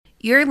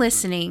You're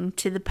listening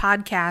to the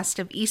podcast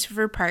of East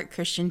River Park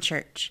Christian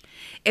Church.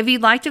 If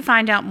you'd like to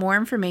find out more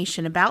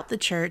information about the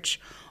church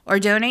or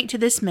donate to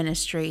this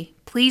ministry,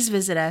 please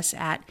visit us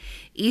at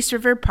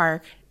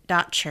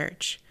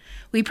eastriverpark.church.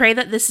 We pray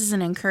that this is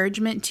an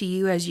encouragement to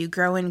you as you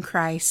grow in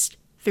Christ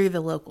through the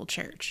local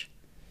church.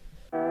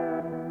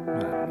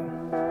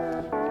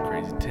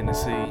 Crazy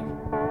Tennessee.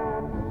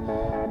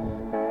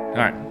 All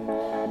right.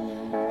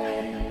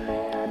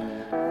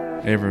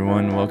 Hey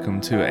everyone, welcome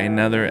to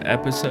another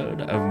episode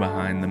of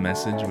Behind the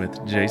Message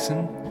with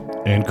Jason.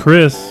 And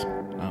Chris.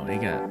 Oh, he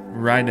got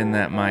right in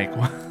that mic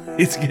while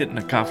he's getting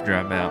a cough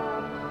drop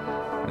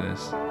out.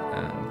 This.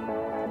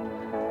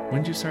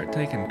 When did you start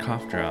taking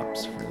cough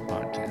drops for the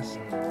podcast?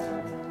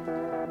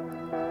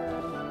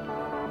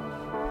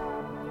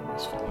 I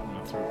always feel like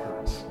my throat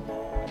hurts.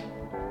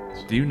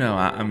 Do you know,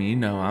 I'm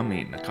eating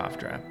a cough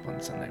drop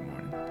on Sunday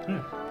morning.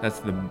 Yeah. That's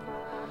the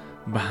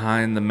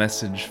Behind the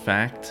Message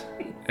fact.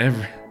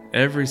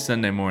 Every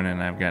Sunday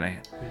morning I've got a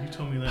You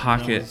told me that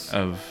pocket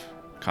of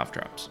cough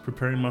drops.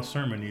 preparing my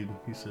sermon. You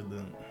said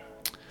that.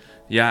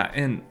 Yeah,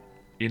 and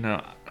you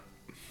know,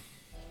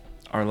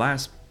 our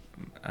last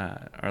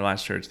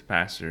church, the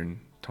pastor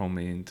told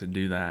me to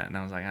do that, and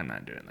I was like, I'm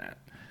not doing that.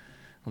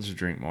 I'll just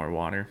drink more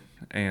water,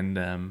 and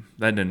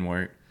that didn't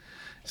work.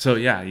 So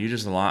yeah, I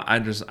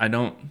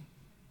don't.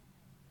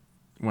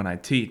 When I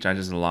teach, I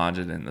just lodge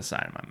it in the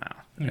side of my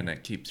mouth, and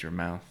it keeps your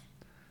mouth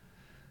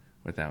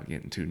without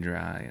getting too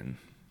dry and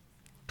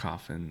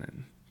coughing,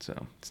 and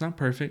so it's not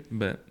perfect,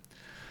 but a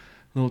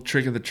little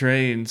trick of the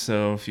trade.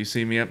 So if you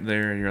see me up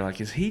there and you're like,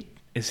 is he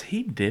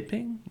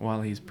dipping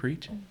while he's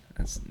preaching?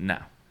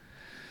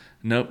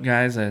 Nope,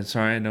 guys. I'm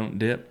sorry, I don't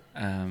dip.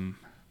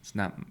 It's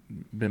not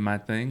been my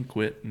thing.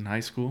 Quit in high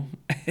school,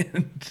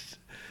 and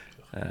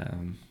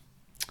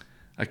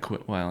I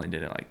quit. Well, I only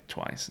did it like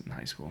twice in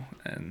high school,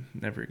 and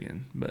never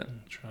again. But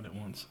I tried it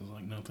once. I was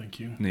like, no, thank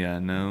you. yeah,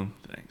 no,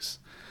 thanks.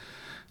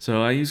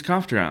 So I use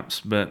cough drops,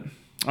 but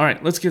all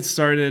right, let's get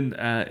started.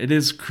 It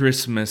is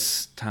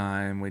Christmas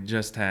time. We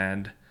just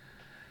had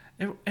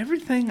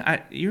everything.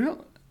 You're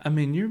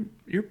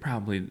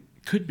probably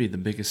could be the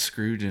biggest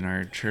Scrooge in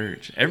our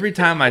church. Every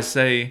time I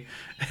say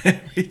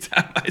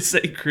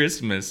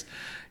Christmas,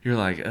 you're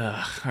like,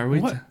 ugh, are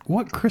we?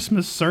 What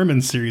Christmas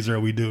sermon series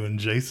are we doing,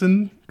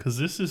 Jason? Because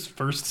this is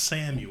 1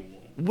 Samuel.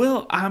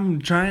 Well,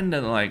 I'm trying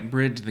to like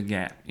bridge the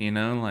gap, you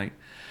know, like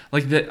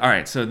the. All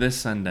right, so this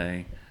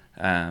Sunday,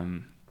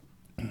 the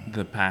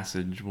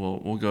passage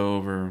we'll go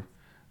over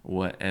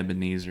what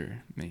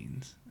Ebenezer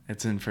means.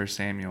 It's in 1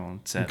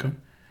 Samuel 7. Okay.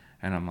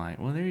 And I'm like,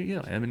 well, there you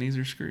go,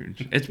 Ebenezer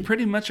Scrooge. It's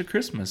pretty much a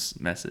Christmas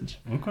message.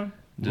 Okay.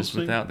 Just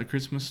without the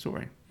Christmas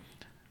story.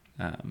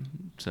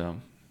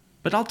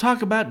 But I'll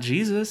talk about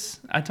Jesus.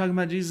 I talk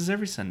about Jesus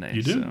every Sunday.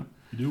 You do. So.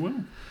 You do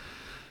well.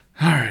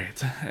 All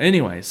right.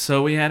 Anyway,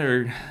 so we had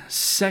our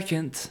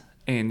second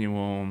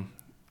annual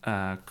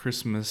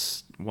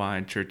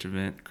Christmas-wide church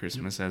event,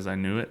 Christmas as I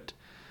Knew It,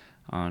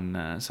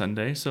 on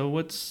Sunday. So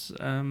what's,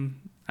 I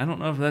don't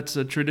know if that's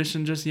a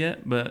tradition just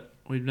yet, but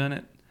we've done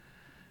it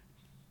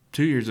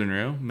 2 years in a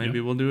row.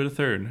 Maybe we'll do it a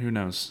third. Who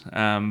knows?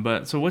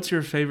 But so what's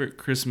your favorite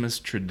Christmas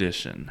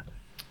tradition?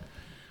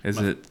 Is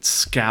it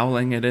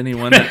scowling at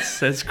anyone that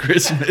says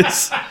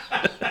Christmas?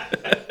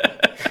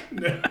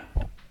 No.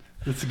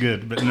 That's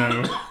good, but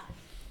no.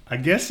 I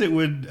guess it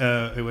would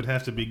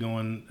have to be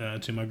going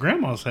to my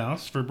grandma's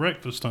house for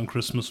breakfast on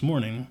Christmas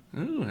morning.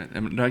 Ooh,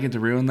 do I get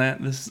to ruin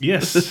that?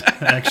 Yes,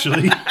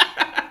 actually.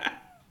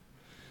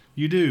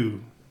 You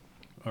do.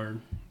 Or,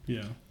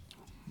 yeah.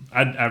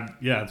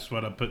 That's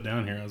what I put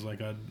down here. I was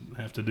like, I'd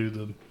have to do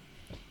the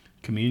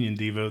communion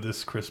devo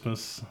this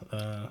Christmas.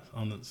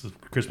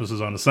 Christmas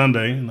is on a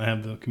Sunday, and I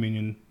have the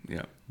communion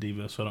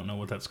devo, so I don't know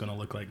what that's going to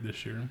look like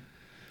this year.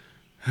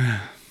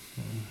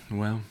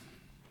 Well,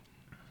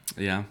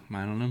 yeah,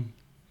 I don't know.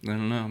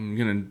 I'm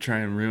going to try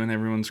and ruin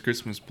everyone's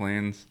Christmas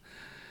plans.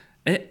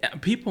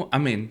 At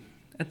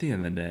the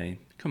end of the day,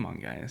 come on,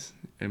 guys.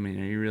 I mean,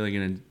 are you really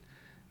going to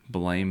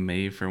blame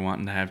me for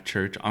wanting to have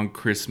church on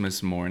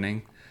Christmas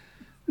morning?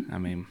 I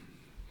mean,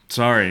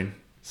 sorry,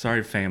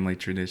 family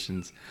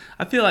traditions.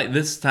 I feel like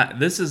this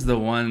is the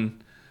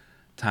one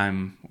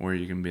time where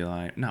you can be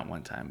like, not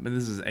one time, but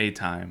this is a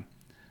time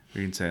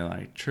where you can say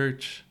like,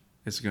 church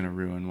is going to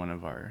ruin one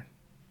of our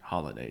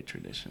holiday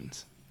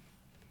traditions.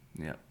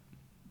 Yep.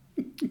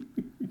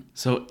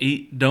 So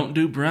don't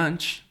do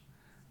brunch,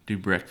 do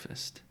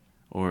breakfast.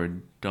 Or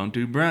don't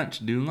do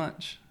brunch, do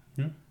lunch.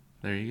 Yeah.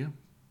 There you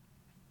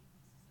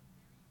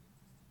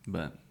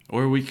go.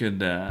 Or we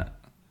could, no,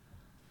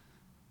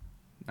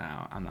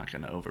 I'm not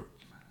going to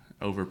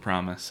over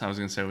promise. I was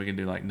going to say we could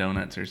do like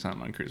donuts or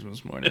something on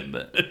Christmas morning,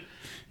 but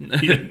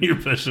You're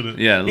pushing it.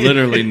 yeah,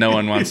 literally no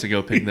one wants to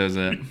go pick those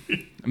up.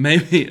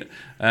 Maybe,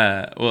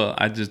 well,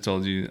 I just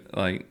told you,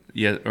 like,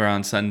 or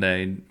on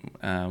Sunday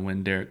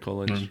when Derek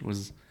Coolidge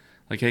was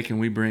like, hey, can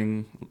we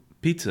bring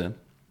pizza?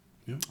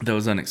 that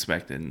was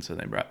unexpected, and so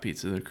they brought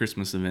pizza to the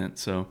Christmas event.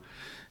 So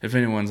if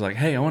anyone's like,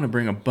 hey, I want to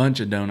bring a bunch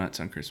of donuts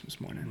on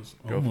Christmas morning,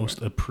 go Almost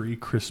for it. a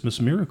pre-Christmas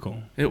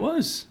miracle. It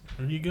was.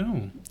 There you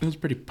go. It was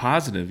pretty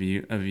positive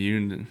of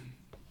you to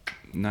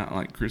not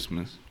like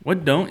Christmas. Why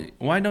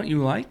don't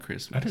you like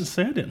Christmas? I didn't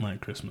say I didn't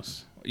like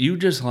Christmas. You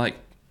just like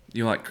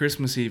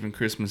Christmas Eve and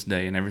Christmas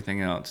Day, and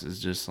everything else is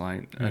just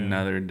like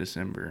another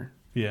December.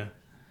 Yeah.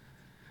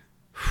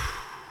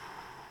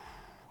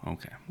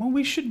 Okay. Well,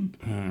 we should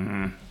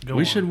go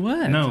We on. should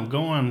what? No,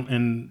 go on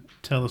and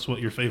tell us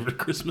what your favorite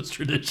Christmas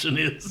tradition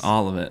is.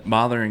 All of it.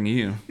 Bothering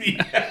you.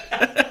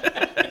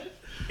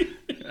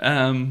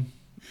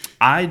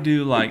 I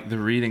do like the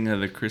reading of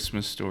the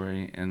Christmas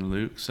story in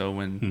Luke. So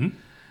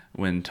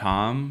when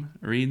Tom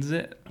reads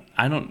it,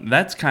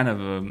 that's kind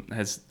of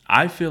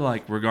I feel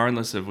like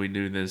regardless if we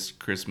do this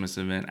Christmas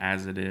event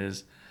as it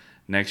is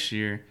next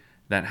year,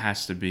 that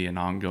has to be an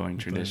ongoing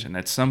tradition.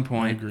 At some I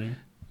point, agree.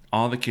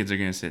 all the kids are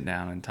going to sit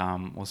down and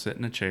Tom will sit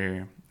in a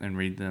chair and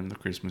read them the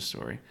Christmas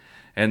story.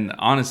 And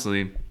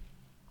honestly,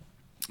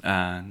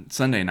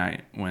 Sunday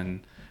night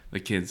when the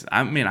kids,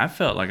 I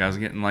felt like I was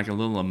getting like a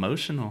little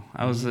emotional.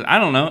 I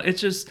don't know.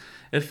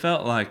 It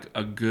felt like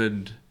a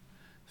good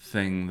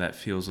thing that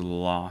feels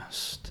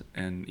lost,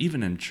 and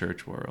even in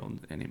church world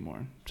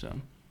anymore.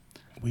 So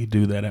We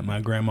do that at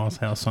my grandma's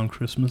house on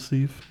Christmas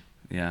Eve.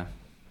 yeah.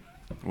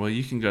 Well,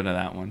 you can go to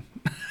that one.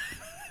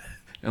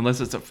 Unless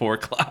it's at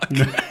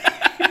 4:00.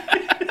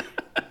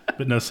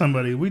 But no,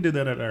 we did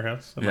that at our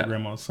house, at my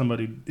grandma's.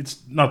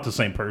 It's not the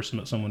same person,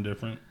 but someone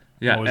different.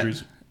 Yeah. Always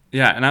reads.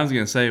 Yeah, and I was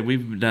going to say,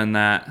 we've done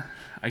that,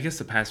 I guess,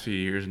 the past few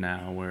years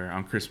now, where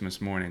on Christmas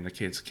morning, the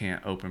kids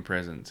can't open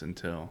presents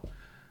until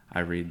I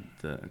read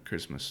the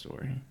Christmas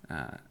story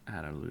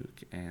out of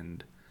Luke.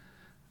 And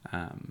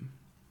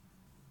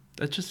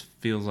that just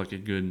feels like a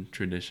good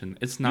tradition.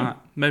 It's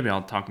not, maybe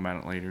I'll talk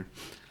about it later.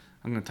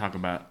 I'm going to talk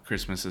about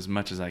Christmas as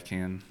much as I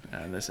can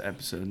this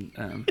episode.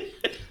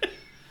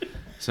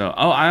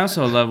 I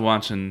also love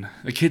watching,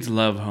 the kids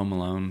love Home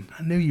Alone.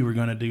 I knew you were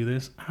going to do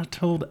this. I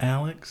told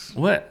Alex.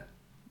 What?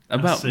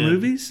 About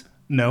movies?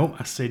 No,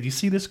 I said, you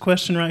see this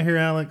question right here,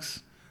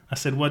 Alex? I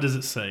said, what does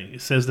it say?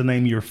 It says to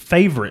name your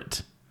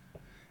favorite.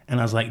 And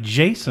I was like,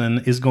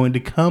 Jason is going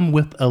to come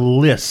with a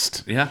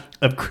list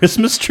of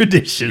Christmas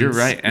traditions. You're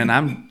right, and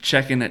I'm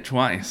checking it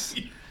twice.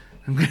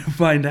 I'm going to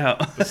find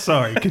out.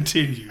 Sorry,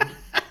 continue.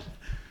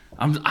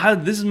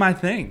 This is my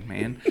thing,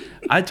 man.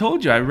 I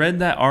told you, I read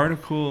that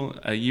article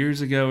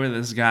years ago where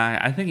this guy,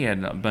 I think he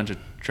had a bunch of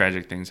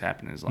tragic things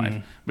happen in his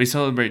life, but he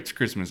celebrates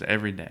Christmas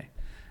every day.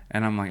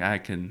 And I'm like,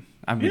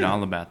 I'd be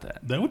all about that.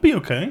 That would be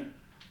okay.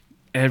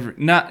 But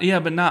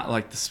not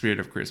like the spirit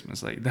of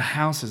Christmas. Like the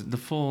house is the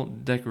full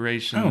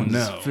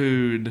decorations,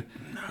 food.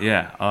 No.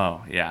 Yeah.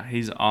 Oh, yeah.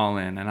 He's all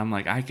in, and I'm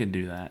like, I could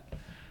do that.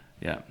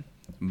 Yeah,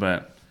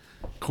 but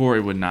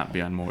Corey would not be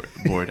on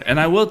board. And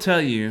I will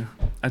tell you,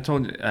 I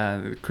told you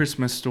the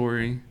Christmas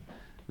Story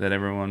that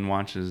everyone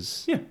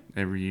watches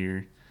every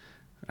year.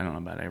 I don't know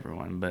about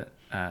everyone, but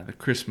the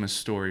Christmas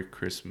Story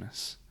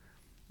Christmas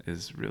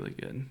is really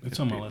good. It's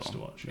on my list to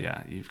watch.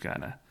 Yeah, you've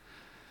got to.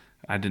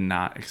 I did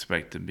not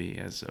expect to be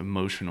as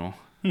emotional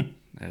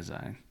as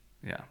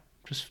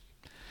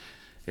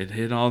it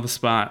hit all the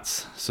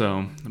spots.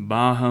 So,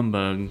 bah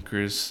humbug,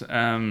 Chris.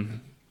 All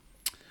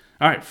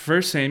right,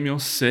 1 Samuel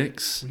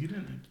 6. Well, you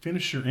didn't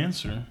finish your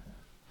answer.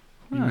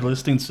 You were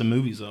listing some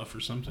movies off or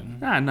something.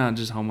 No,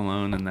 just Home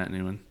Alone and that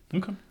new one.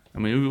 Okay. I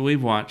mean,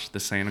 we've watched the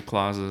Santa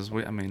Clauses.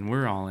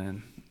 We're all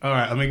in. All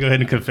right, let me go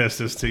ahead and confess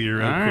this to you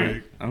real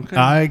quick. Okay.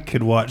 I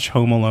could watch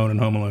Home Alone and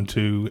Home Alone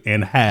 2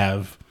 and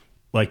have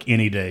like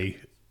any day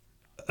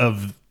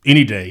of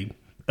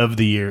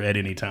the year at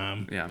any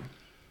time. Yeah.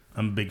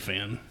 I'm a big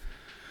fan.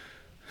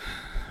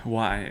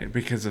 Why?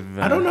 Because of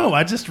I don't know.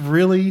 I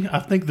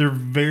think they're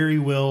very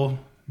well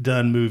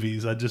done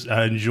movies.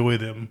 I enjoy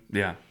them.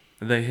 Yeah.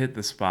 They hit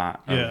the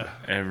spot of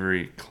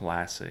every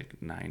classic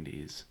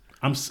 90s.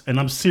 I'm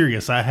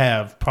serious. I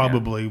have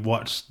probably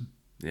watched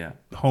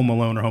Home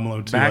Alone or Home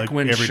Alone 2 back like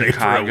when every day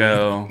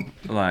Chicago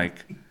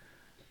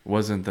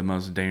wasn't the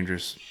most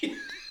dangerous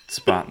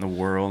spot in the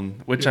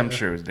world, which I'm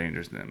sure was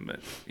dangerous then, but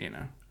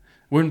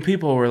when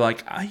people were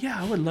like, oh, yeah,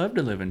 I would love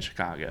to live in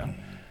Chicago,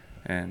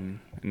 and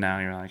now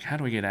you're like, how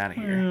do we get out of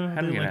here?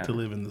 How do we they get like to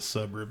live in the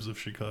suburbs of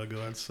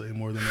Chicago, I'd say,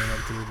 more than they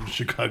like to live in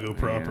Chicago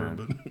proper.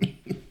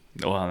 But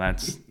well,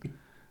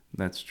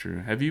 that's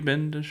true. Have you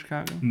been to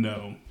Chicago?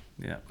 No.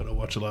 Yeah, but I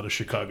watch a lot of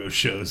Chicago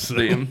shows. So.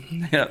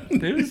 Yeah,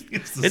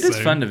 it is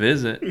fun to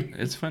visit.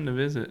 It's fun to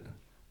visit.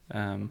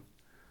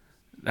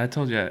 I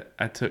told you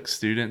I took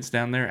students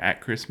down there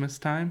at Christmas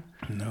time.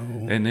 No.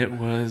 And it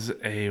was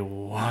a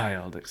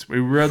wild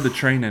experience. We rode the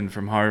train in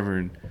from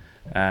Harvard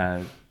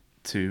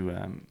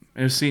to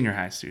it was senior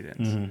high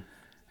students. Mm-hmm.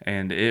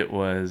 And it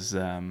was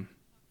something.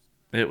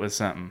 It was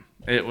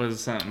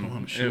something. Oh,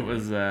 I'm sure. It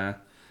was I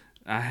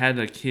had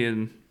a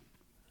kid.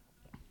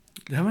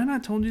 Have I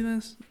not told you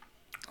this?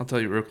 I'll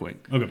tell you real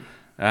quick. Okay.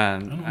 I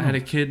had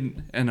a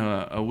kid in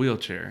a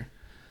wheelchair.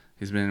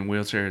 He's been in a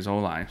wheelchair his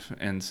whole life,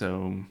 and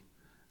so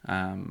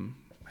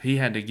he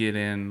had to get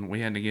in.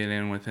 We had to get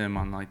in with him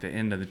on like the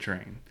end of the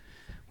train.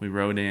 We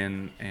rode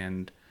in,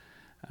 and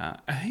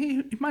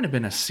he might have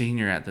been a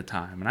senior at the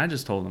time. And I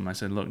just told him, I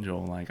said, "Look,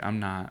 Joel, like I'm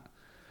not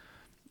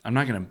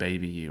gonna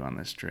baby you on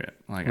this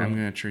trip. Like I'm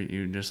gonna treat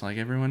you just like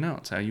everyone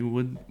else, how you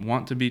would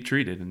want to be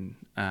treated."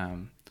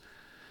 And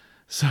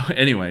so,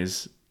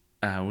 anyways,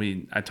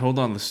 I told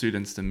all the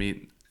students to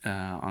meet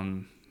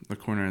on the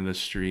corner of the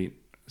street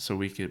so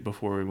we could,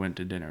 before we went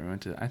to dinner. We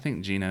went to, I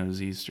think,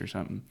 Gino's East or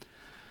something,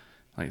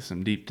 like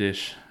some deep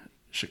dish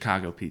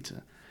Chicago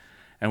pizza.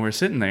 And we're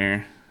standing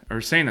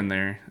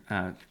there,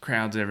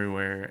 crowds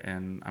everywhere,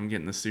 and I'm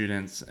getting the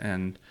students,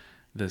 and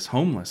this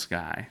homeless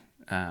guy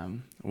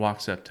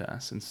walks up to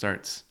us and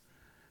starts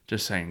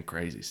just saying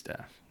crazy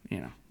stuff.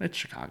 You know, it's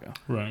Chicago.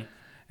 Right.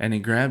 And he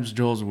grabs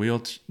Joel's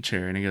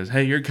wheelchair and he goes,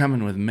 "Hey, you're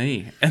coming with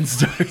me," and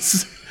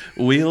starts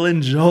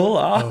wheeling Joel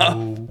off.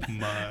 Oh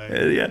my!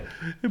 And yeah,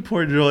 and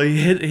poor Joel.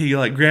 He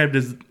like grabbed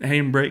his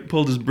handbrake,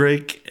 pulled his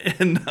brake,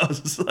 and I was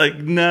just like,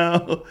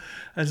 "No."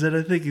 I said,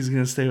 "I think he's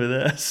gonna stay with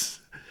us."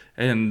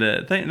 And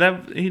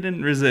that he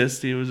didn't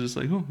resist. He was just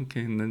like, "Oh,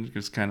 okay," and then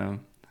just kind of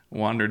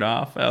wandered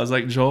off. I was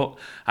like, "Joel,"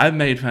 I've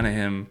made fun of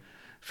him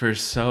for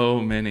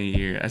so many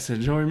years. I said,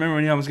 "Joel, remember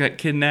when you almost got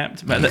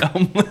kidnapped by the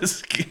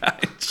homeless guy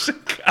in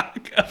Chicago?"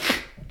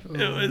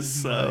 It was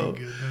so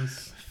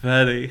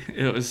funny.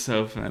 It was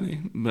so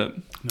funny. But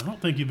I don't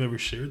think you've ever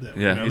shared that.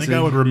 Yeah, I think I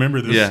would remember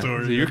this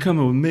story. So you're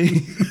coming with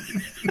me.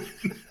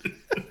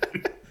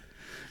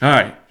 All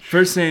right.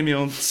 1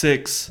 Samuel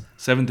 6,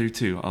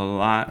 7-2. A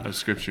lot of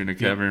scripture to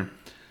cover.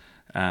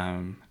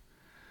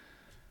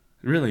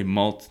 Really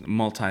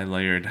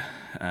multi-layered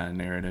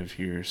narrative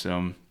here.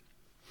 So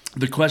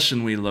the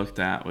question we looked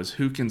at was,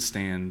 who can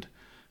stand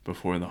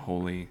before the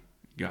holy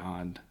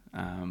God?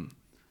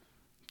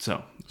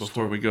 So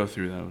before we go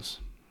through those.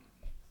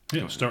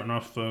 Yeah, starting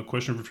off,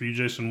 question for you,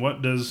 Jason.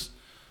 What does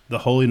the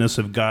holiness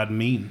of God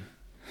mean?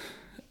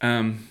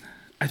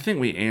 I think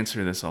we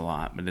answer this a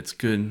lot, but it's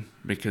good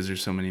because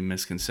there's so many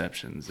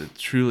misconceptions. It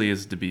truly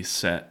is to be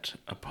set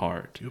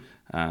apart.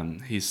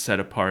 Yep. He's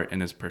set apart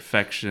in his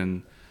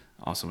perfection,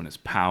 also in his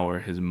power,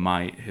 his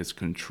might, his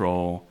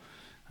control.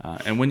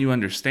 And when you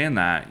understand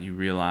that, you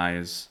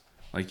realize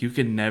like you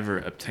can never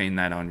obtain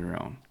that on your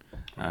own.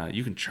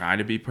 You can try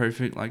to be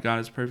perfect like God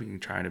is perfect. You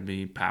can try to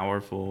be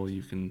powerful.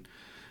 You can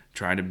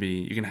try to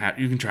be. You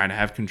can try to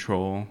have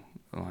control.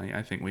 Like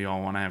I think we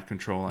all want to have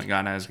control, like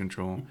God has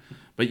control.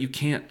 But you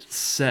can't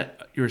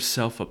set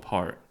yourself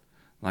apart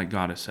like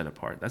God is set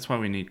apart. That's why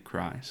we need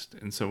Christ.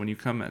 And so when you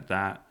come at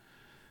that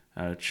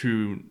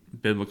true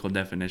biblical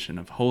definition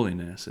of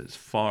holiness, is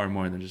far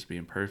more than just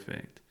being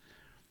perfect.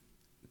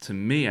 To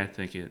me, I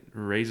think it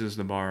raises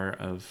the bar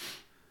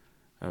of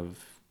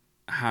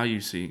how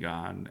you see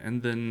God,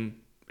 and then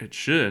it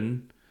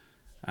should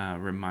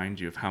remind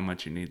you of how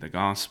much you need the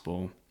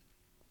gospel.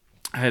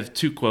 I have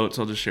two quotes.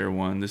 I'll just share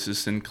one. This is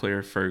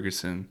Sinclair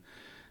Ferguson.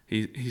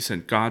 He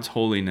said, "God's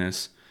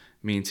holiness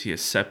means he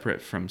is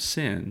separate from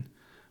sin,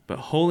 but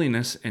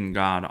holiness in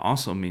God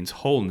also means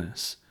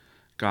wholeness.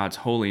 God's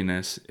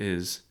holiness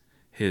is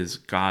his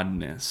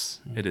godness.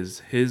 It is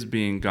his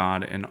being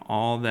God and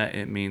all that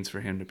it means for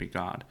him to be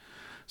God.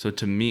 So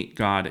to meet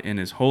God in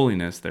his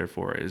holiness,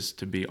 therefore, is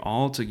to be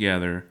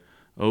altogether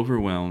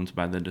overwhelmed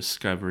by the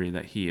discovery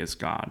that he is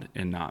God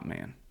and not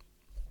man."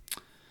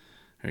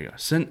 There you go.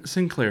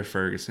 Sinclair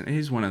Ferguson,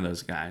 he's one of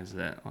those guys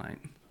that, like,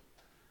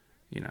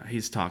 you know,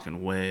 he's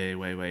talking way,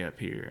 way, way up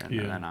here. And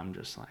then I'm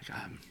just like,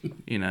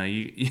 you're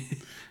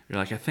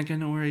like, I think I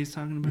know where he's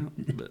talking about.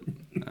 But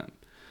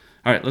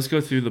all right, let's go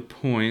through the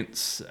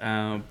points.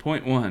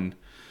 Point 1,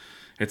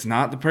 it's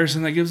not the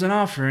person that gives an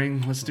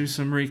offering. Let's do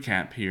some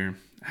recap here.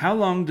 How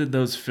long did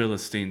those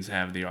Philistines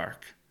have the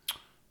ark?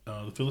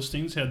 The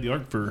Philistines had the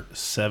ark for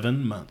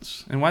 7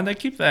 months. And why'd they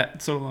keep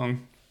that so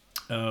long?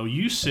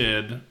 You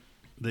said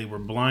they were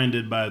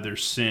blinded by their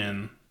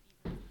sin.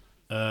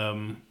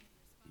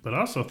 But I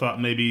also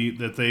thought maybe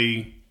that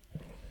they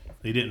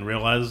didn't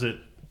realize it,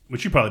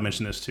 which you probably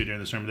mentioned this too during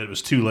the sermon, that it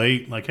was too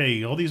late. Like,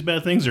 hey, all these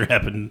bad things are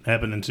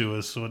happening to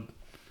us. So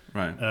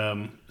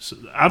Right. So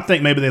I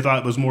think maybe they thought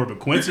it was more of a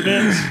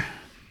coincidence.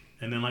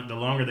 And then, like, the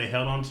longer they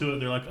held on to it,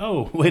 they're like,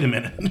 oh, wait a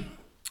minute.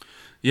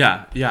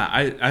 Yeah,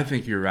 I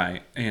think you're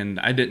right. And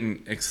I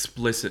didn't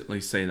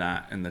explicitly say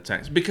that in the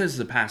text because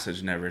the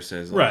passage never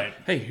says, like, right,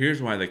 hey,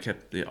 here's why they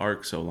kept the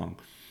ark so long.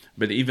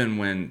 But even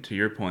when, to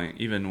your point,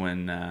 even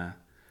when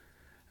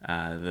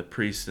the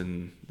priests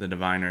and the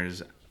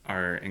diviners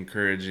are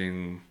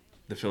encouraging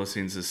the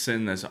Philistines to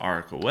send this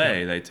ark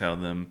away, they tell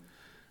them,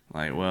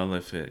 like, well,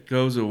 if it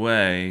goes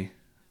away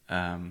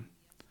on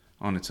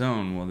its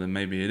own, well, then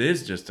maybe it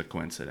is just a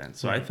coincidence.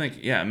 So I think,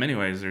 in many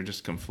ways, they're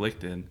just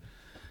conflicted.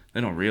 They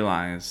don't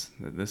realize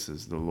that this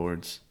is the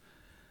Lord's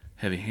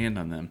heavy hand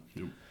on them.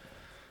 Yep.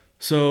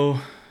 So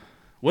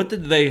what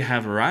did they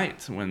have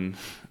right when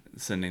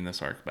sending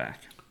this ark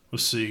back?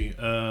 Let's see.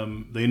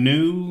 They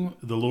knew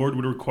the Lord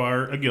would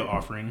require a guilt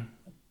offering,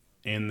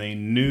 and they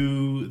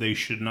knew they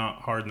should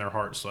not harden their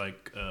hearts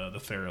like the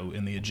Pharaoh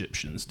and the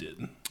Egyptians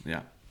did.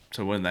 Yeah.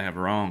 So what did they have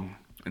wrong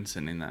in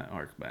sending that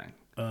ark back?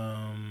 They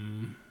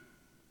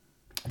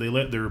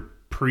let their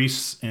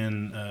priests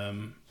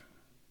and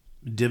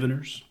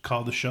diviners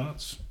call the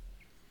shots.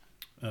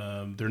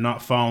 They're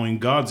not following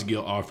God's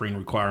guilt offering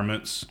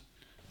requirements,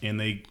 and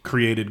they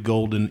created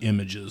golden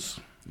images.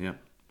 Yep.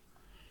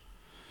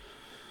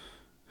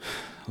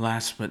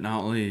 Last but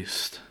not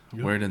least,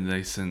 where did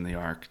they send the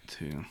ark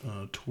to?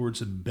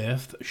 Towards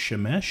Beth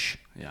Shemesh.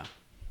 Yeah.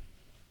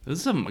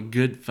 Those are some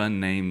good, fun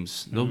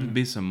names. There'll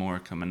be some more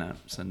coming up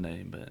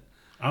Sunday, but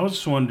I was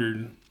just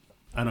wondered,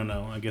 I don't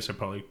know, I guess I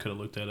probably could have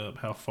looked that up,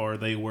 how far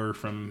they were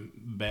from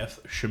Beth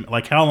Shemesh.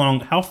 Like,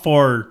 how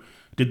far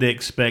did they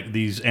expect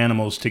these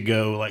animals to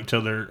go, like,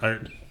 till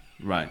they're...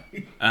 right.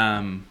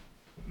 I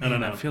don't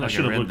know. I feel like I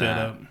should have read looked that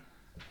that up.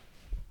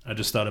 I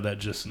just thought of that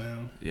just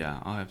now. Yeah,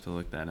 I'll have to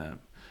look that up.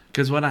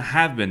 Because what I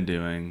have been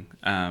doing,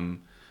 and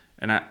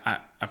I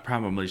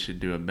probably should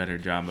do a better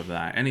job of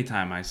that.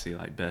 Anytime I see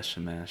like Beth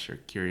Shemesh or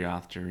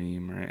Kirjath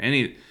Jearim or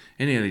any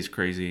of these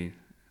crazy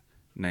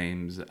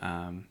names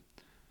that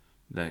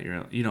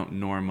you don't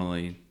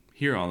normally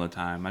hear all the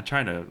time, I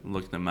try to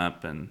look them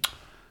up in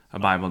a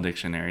Bible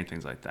dictionary,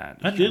 things like that.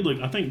 I did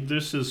look. I think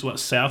this is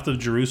south of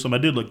Jerusalem. I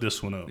did look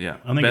this one up. Yeah,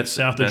 I think it's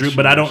south of Jerusalem,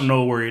 but I don't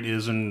know where it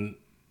is in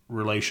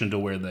relation to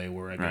where they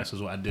were. I guess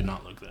is what I did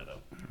not look that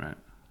up. Right.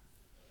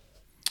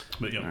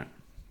 But yeah. All right.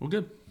 Well,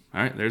 good.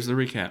 All right. There's the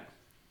recap.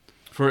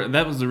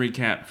 That was the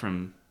recap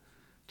from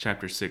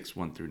chapter 6,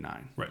 1 through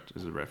 9. Right.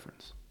 As a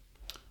reference.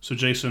 So,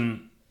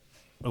 Jason,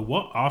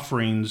 what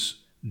offerings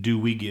do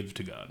we give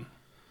to God?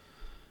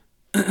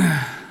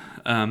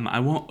 I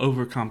won't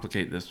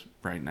overcomplicate this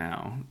right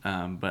now,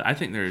 but I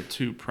think there are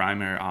two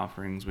primary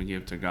offerings we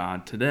give to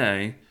God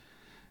today,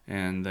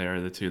 and they are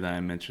the two that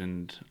I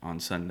mentioned on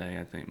Sunday.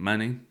 I think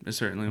money is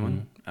certainly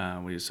one.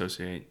 We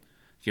associate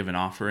give an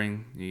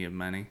offering, you give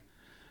money,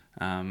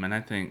 and I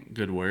think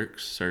good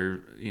works,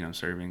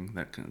 serving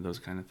those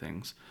kind of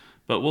things.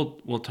 But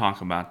we'll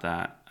talk about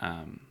that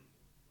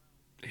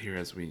here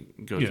as we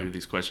go through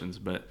these questions.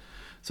 But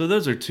so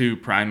those are two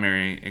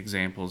primary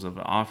examples of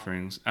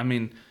offerings. I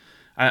mean,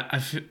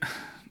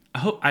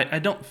 I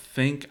don't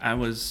think I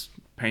was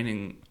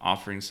painting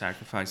offering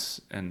sacrifice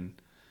in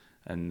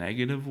a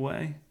negative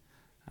way,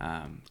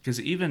 because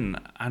even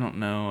I don't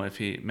know if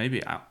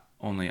maybe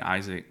only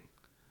Isaac.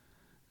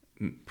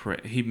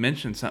 He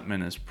mentioned something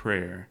in his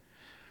prayer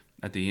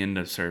at the end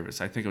of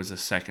service. I think it was the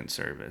second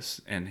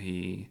service, and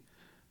he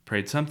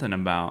prayed something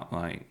about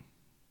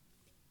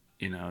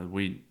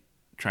we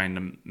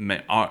trying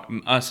to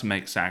us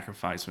make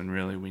sacrifice when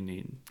really we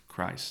need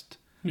Christ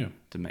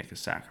to make a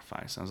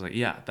sacrifice. I was like,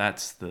 yeah,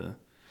 that's the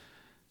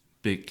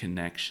big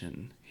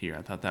connection here.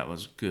 I thought that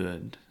was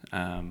good.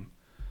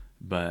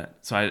 But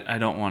so I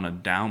don't want to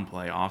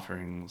downplay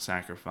offering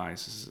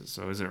sacrifices.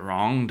 So is it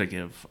wrong to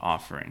give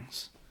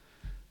offerings?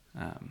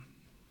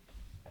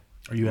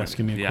 Are you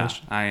asking me a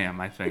question? Yeah, I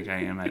am. I think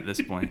I am at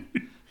this point.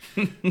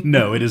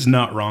 No, it is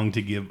not wrong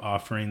to give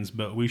offerings,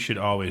 but we should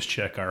always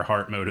check our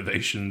heart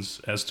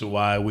motivations as to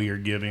why we are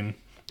giving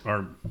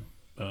our,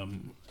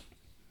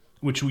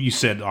 which you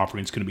said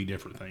offerings can be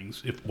different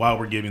things. While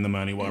we're giving the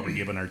money, while we're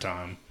giving our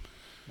time,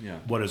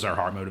 what is our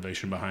heart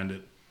motivation behind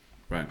it?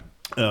 Right.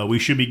 We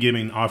should be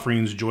giving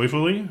offerings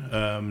joyfully,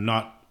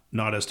 not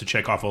as to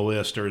check off a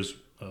list or as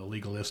a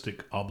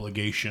legalistic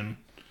obligation.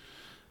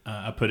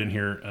 I put in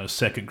here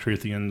 2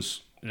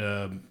 Corinthians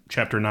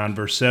chapter 9,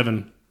 verse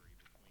 7.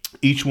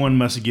 Each one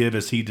must give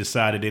as he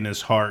decided in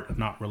his heart,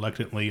 not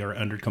reluctantly or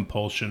under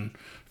compulsion,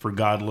 for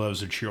God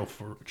loves a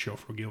cheerful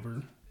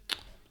giver.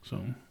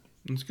 So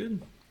that's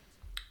good.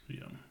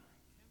 Yeah.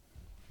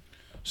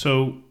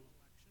 So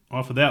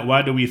off of that,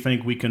 why do we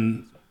think we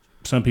can?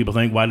 Some people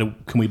think,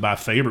 can we buy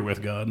favor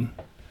with God?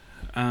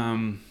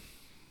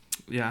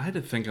 Yeah, I had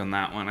to think on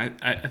that one.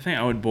 I think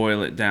I would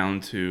boil it down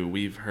to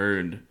we've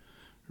heard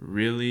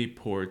really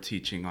poor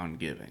teaching on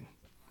giving.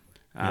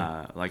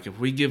 Like if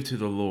we give to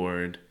the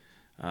Lord,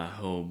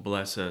 He'll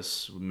bless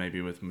us maybe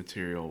with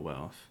material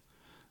wealth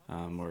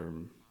or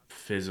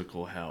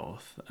physical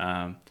health.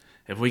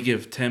 If we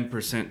give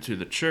 10% to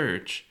the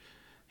church,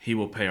 He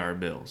will pay our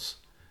bills.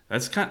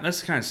 That's the kind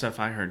of stuff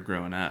I heard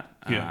growing up.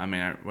 I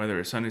mean, whether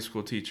it's Sunday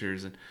school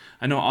teachers, and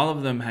I know all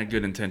of them had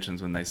good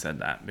intentions when they said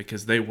that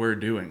because they were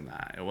doing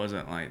that. It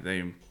wasn't like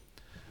they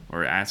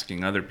were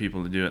asking other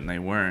people to do it and they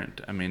weren't.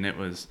 I mean, it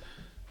was.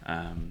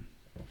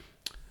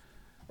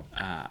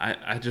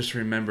 I just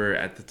remember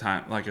at the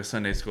time, like a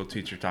Sunday school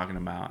teacher talking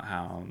about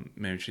how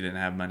maybe she didn't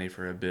have money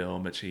for a bill,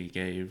 but she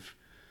gave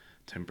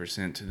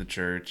 10% to the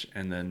church,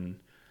 and then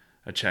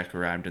a check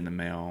arrived in the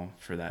mail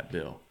for that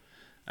bill.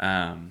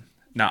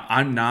 Now,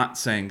 I'm not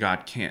saying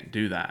God can't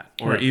do that,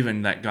 or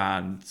even that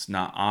God's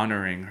not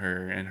honoring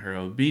her and her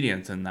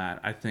obedience in that.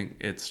 I think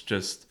it's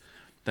just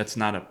that's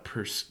not a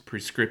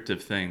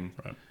prescriptive thing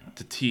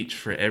to teach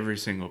for every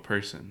single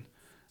person.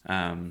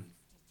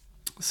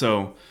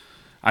 So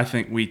I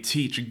think we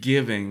teach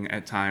giving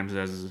at times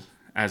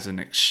as an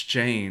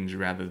exchange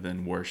rather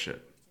than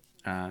worship.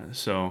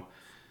 So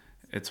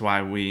it's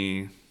why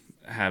we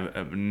have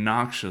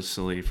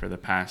obnoxiously for the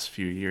past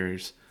few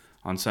years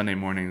on Sunday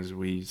mornings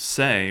we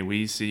say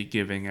we see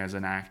giving as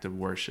an act of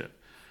worship.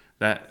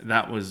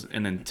 That was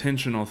an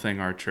intentional thing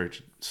our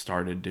church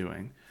started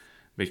doing,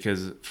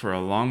 because for a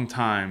long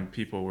time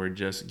people were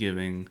just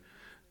giving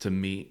to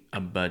meet a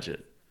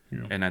budget.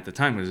 Yeah. And at the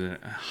time it was a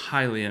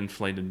highly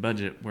inflated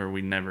budget where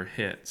we never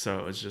hit. So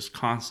it was just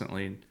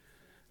constantly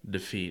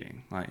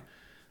defeating. Like,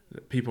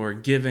 people are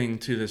giving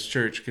to this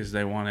church because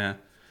they want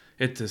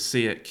it to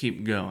see it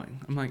keep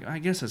going. I'm like, I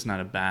guess that's not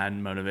a bad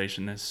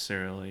motivation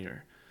necessarily.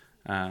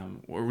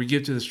 Or we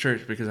give to this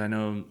church because I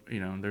know,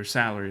 there's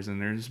salaries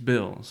and there's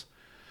bills.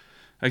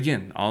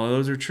 Again, all of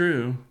those are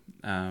true,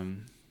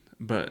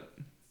 but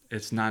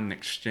it's not an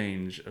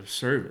exchange of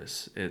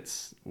service.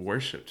 It's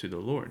worship to the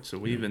Lord. So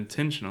we've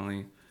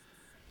intentionally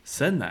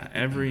said that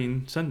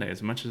every Sunday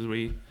as much as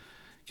we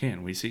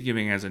can. We see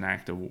giving as an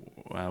act of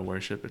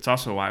worship. It's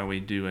also why we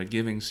do a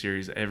giving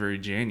series every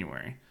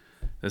January.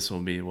 This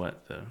will be,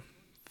 the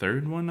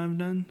third one I've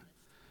done?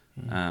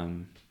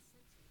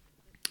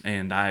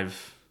 And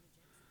I've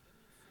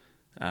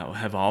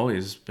have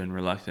always been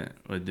reluctant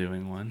with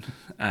doing one.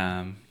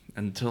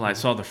 Until I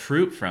saw the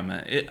fruit from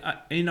it.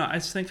 I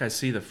think I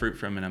see the fruit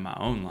from it in my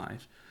own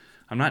life.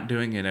 I'm not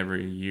doing it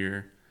every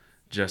year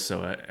just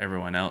so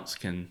everyone else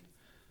can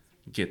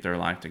get their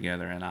life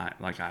together, and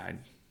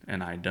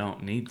I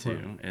don't need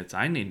to. Right.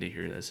 I need to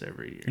hear this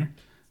every year.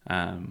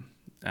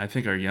 I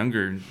think our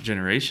younger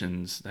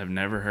generations have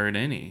never heard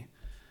any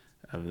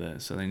of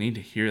this, so they need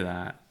to hear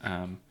that.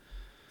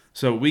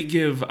 So we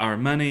give our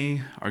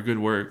money, our good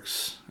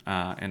works,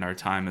 and our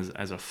time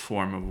as a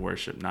form of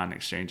worship, not an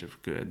exchange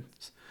of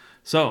goods.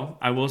 So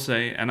I will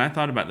say, and I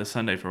thought about this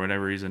Sunday for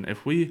whatever reason,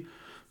 if we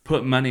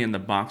put money in the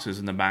boxes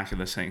in the back of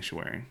the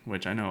sanctuary,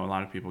 which I know a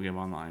lot of people give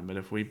online, but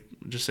if we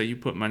just say you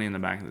put money in the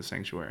back of the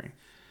sanctuary,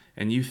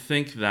 and you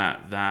think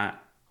that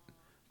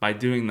by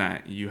doing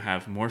that you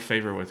have more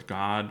favor with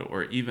God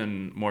or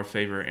even more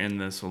favor in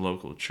this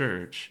local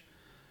church,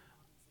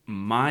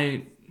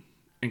 my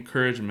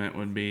encouragement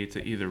would be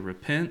to either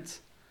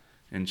repent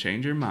and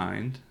change your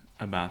mind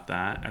about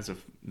that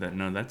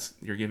that's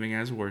you're giving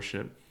as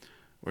worship,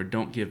 or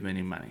don't give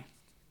any money.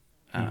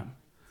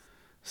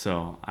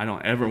 So I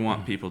don't ever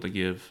want people to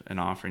give an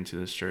offering to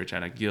this church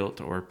out of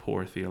guilt or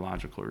poor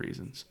theological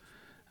reasons.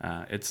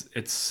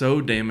 It's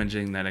so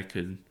damaging that it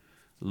could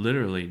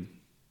literally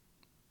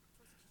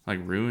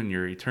ruin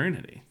your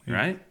eternity,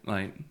 right?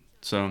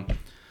 So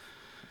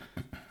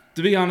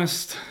to be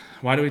honest,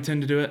 why do we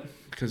tend to do it?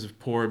 Because of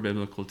poor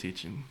biblical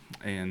teaching.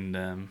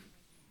 And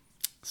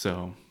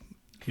so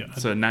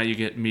now you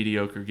get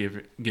mediocre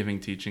giving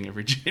teaching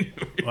every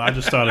January. Well, I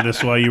just thought of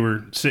this while you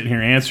were sitting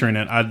here answering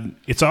it.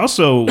 It's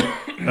also,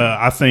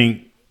 I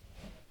think,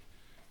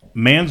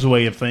 man's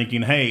way of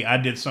thinking, hey, I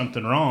did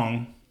something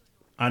wrong,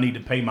 I need to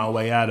pay my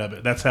way out of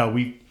it. That's how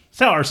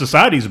our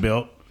society's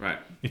built. Right.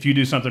 If you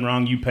do something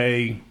wrong, you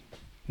pay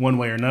one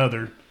way or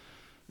another. Right.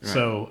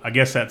 So I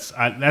guess that's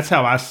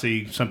how I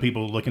see some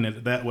people looking at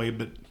it that way.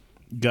 But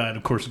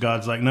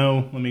God's like,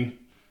 no, let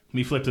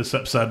me flip this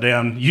upside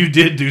down. You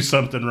did do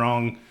something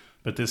wrong,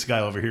 but this guy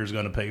over here is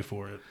going to pay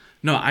for it.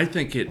 No, I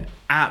think it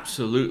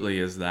absolutely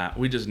is that.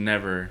 We just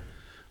never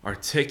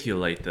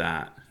articulate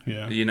that.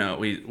 Yeah.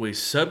 We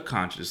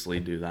subconsciously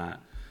do that.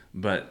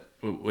 But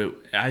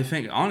I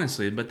think,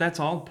 honestly, but that's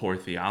all poor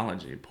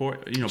theology. Poor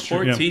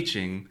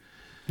teaching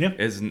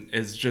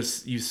is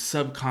just you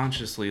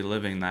subconsciously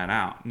living that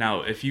out.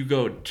 Now, if you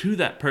go to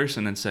that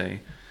person and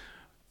say,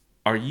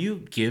 are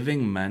you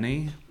giving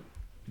money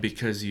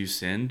because you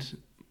sinned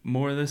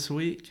more this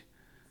week?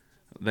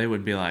 They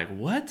would be like,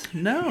 what?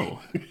 No.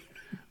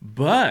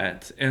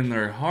 But in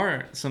their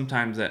heart,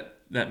 sometimes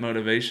that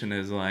motivation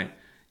is like,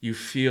 you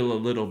feel a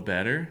little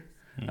better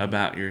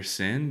about your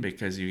sin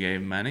because you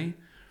gave money.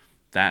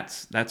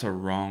 That's a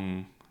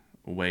wrong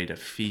way to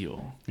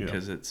feel,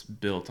 because it's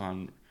built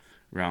on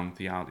wrong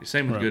theology.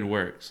 Same with good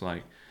works.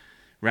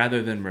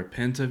 Rather than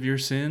repent of your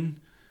sin,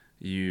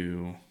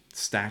 you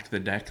stack the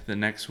deck the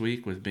next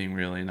week with being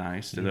really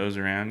nice to those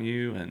around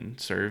you and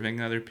serving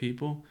other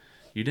people.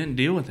 You didn't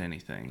deal with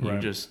anything. Right. You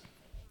just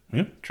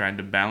tried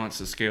to balance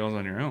the scales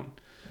on your own.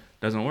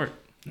 Doesn't work.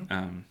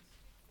 Yep.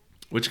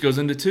 Which goes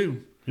into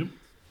 2. Yep.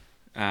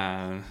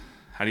 How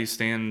do you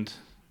stand?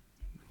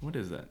 What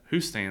is that?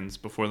 Who stands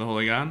before the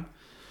holy God?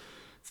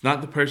 It's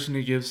not the person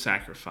who gives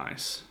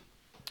sacrifice.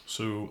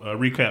 So, a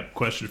recap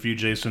question for you,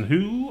 Jason.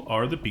 Who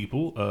are the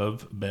people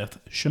of Beth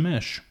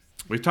Shemesh?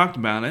 We talked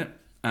about it.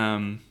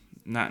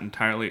 Not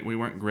entirely. We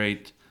weren't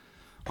great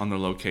on the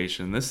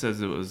location. This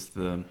says it was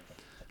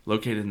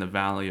located in the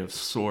valley of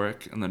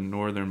Sorek on the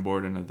northern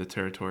border of the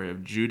territory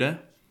of Judah.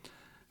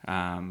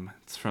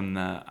 It's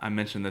I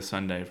mentioned this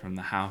Sunday, from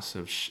the house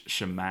of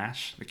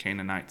Shamash, the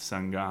Canaanite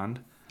sun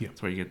god. Yeah.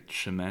 That's where you get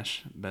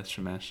Shemesh, Beth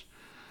Shemesh.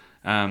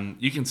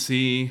 You can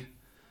see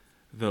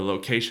the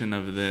location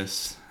of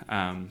this.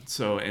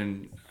 So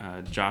in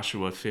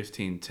Joshua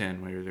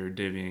 15:10, where they're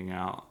divvying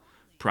out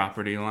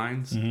property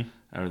lines,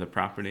 or the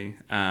property.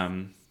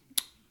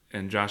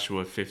 In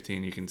Joshua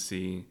 15, you can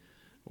see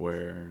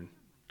where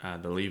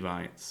the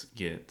Levites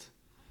get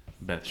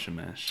Beth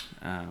Shemesh.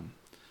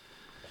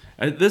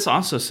 This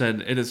also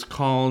said it is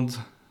called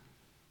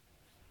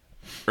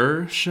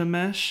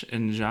Shemesh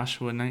in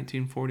Joshua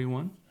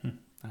 19:41.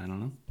 I don't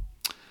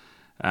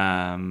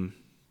know.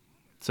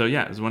 So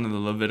yeah, it was one of the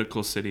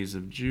Levitical cities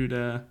of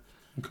Judah.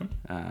 Okay.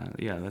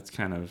 Yeah, that's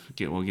kind of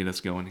will get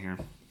us going here.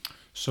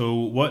 So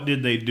what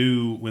did they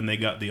do when they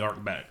got the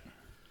ark back?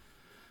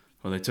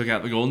 Well, they took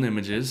out the golden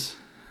images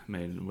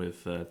made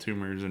with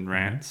tumors and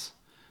rats.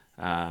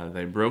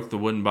 They broke the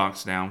wooden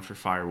box down for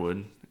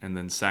firewood and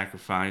then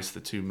sacrificed the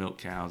 2 milk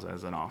cows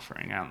as an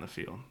offering out in the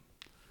field.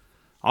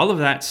 All of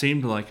that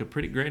seemed like a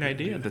pretty great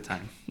idea at the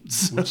time.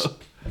 Which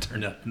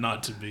turned out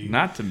not to be.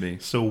 Not to be.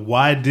 So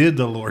why did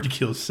the Lord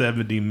kill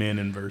 70 men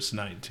in verse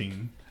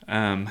 19?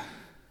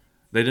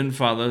 They didn't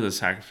follow the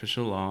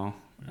sacrificial law.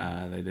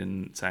 They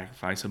didn't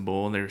sacrifice a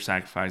bull. They were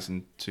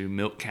sacrificing 2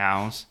 milk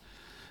cows.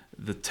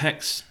 The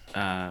text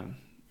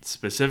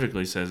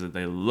specifically says that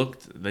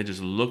they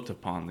just looked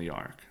upon the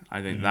ark.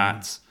 I think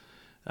that's,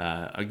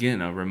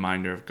 again, a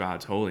reminder of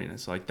God's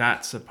holiness. Like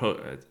that's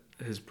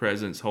his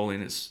presence,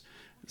 holiness,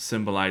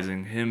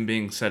 symbolizing him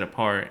being set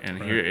apart.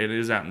 And here it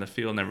is out in the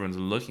field and everyone's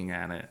looking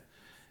at it,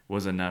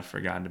 was enough for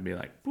God to be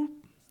like, boop.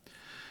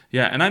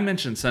 Yeah, and I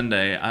mentioned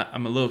Sunday,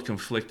 I'm a little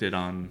conflicted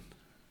on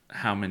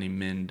how many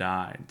men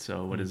died.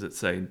 So what does it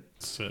say?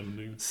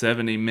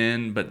 70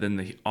 men, but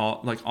then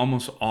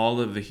almost all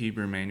of the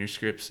Hebrew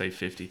manuscripts say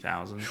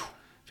 50,000,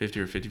 50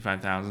 or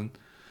 55,000.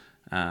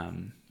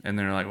 And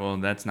they're like, well,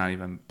 that's not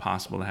even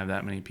possible to have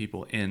that many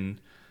people in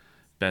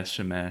Beth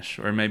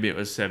Shemesh, or maybe it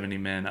was 70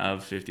 men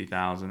of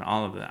 50,000.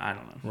 All of that, I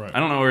don't know. Right. I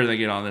don't know where they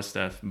get all this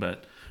stuff,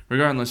 but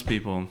regardless, a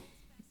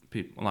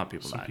lot of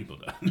people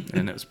died,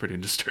 and it was pretty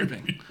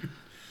disturbing.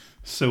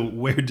 So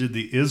where did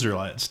the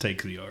Israelites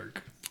take the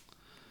ark?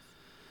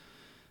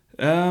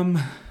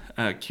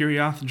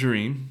 Kiriath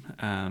Jearim.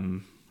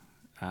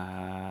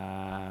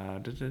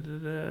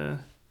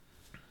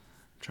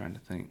 Trying to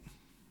think.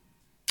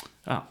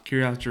 Oh,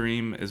 Kiriath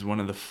Jearim is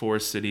one of the 4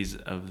 cities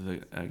of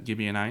the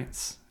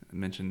Gibeonites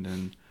mentioned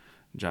in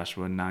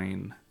Joshua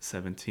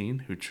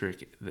 9:17, who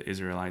trick the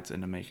Israelites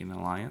into making an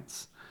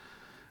alliance.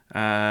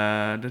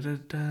 Yeah,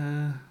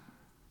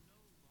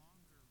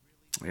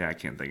 I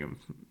can't think of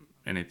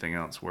anything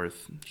else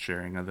worth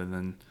sharing other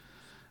than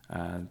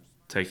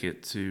take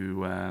it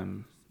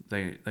to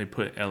they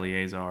put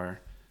Eleazar,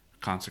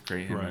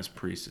 consecrate him as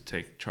priest to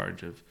take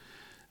charge of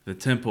the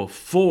temple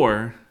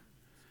for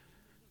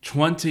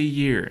 20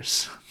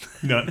 years.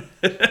 No.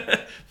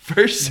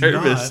 First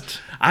service.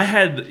 I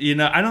had,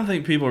 I don't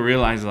think people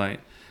realize,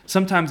 like,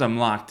 sometimes I'm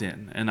locked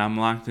in,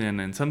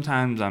 and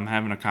sometimes I'm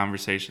having a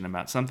conversation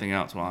about something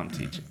else while I'm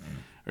teaching.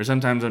 Or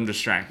sometimes I'm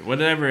distracted,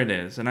 whatever it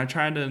is. And I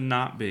try to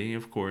not be,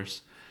 of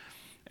course.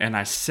 And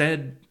I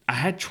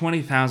had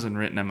 20,000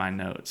 written in my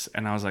notes,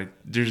 and I was like,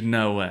 there's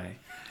no way.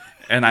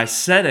 And I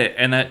said it,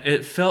 and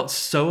it felt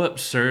so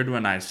absurd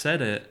when I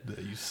said it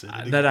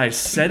that I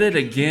said it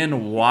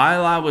again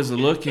while I was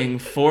looking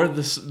for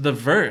the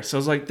verse. I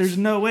was like, there's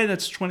no way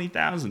that's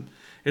 20,000.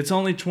 It's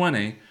only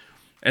 20.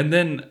 And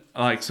then,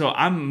 so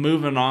I'm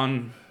moving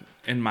on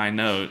in my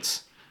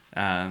notes,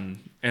 and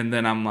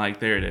then I'm like,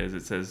 there it is.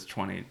 It says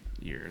 20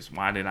 years.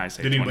 Why did I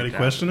say 20,000? Did anybody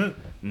question it?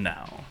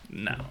 No.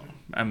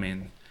 I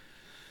mean,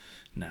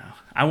 no.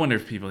 I wonder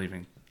if people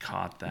even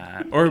caught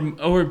that, or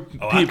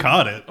I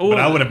caught it, but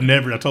I would have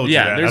never. I told you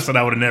that. I said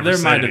I would have never. There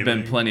said might have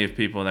anything. been plenty of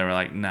people that were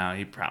like, "No,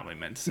 he probably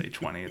meant to say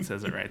 20." It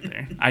says it right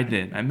there. I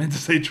did. I meant to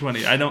say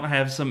 20. I don't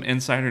have some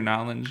insider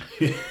knowledge.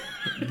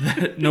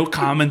 No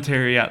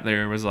commentary out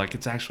there was like,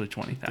 it's actually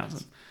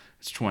 20,000.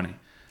 It's 20.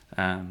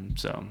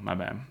 So my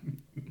bad.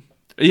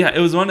 Yeah, it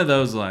was one of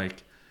those,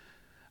 like,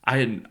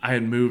 I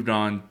had moved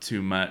on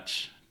too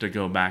much to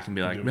go back and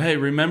be like, hey,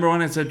 remember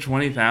when I said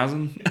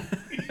 20,000?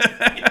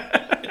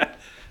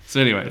 So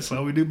anyways. That's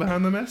all we do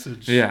behind the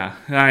message. Yeah,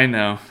 I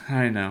know.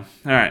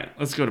 All right,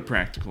 let's go to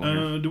practical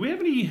here. Do we have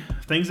any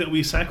things that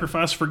we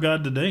sacrifice for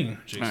God today,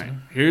 Jason? All right,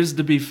 here's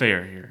to be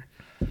fair here.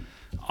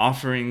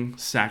 Offering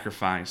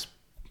sacrifice,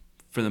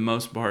 for the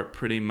most part,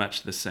 pretty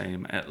much the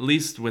same, at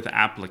least with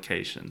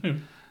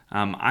application.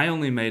 I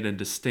only made a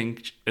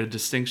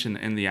distinction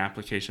in the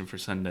application for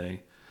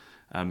Sunday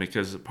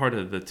because part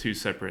of the 2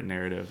 separate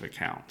narrative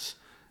accounts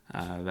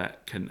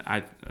that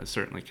I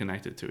certainly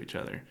connected to each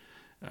other.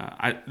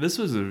 This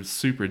was a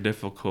super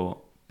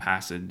difficult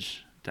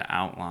passage to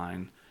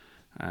outline,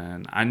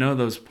 and I know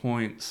the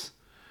points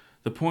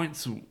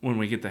when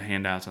we get the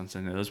handouts on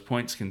Sunday, those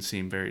points can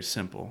seem very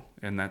simple,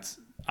 and that's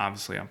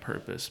obviously on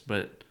purpose,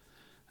 but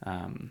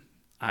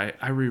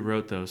I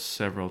rewrote those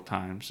several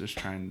times just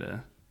trying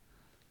to,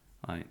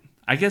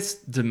 I guess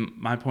to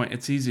my point,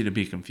 it's easy to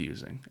be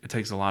confusing. It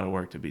takes a lot of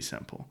work to be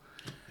simple,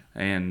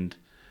 and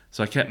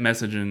so I kept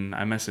messaging.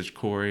 I messaged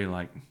Corey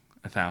like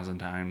 1,000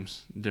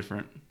 times,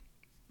 different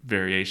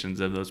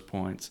variations of those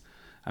points.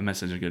 I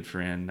messaged a good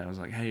friend. I was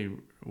like, hey,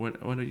 what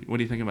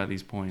do you think about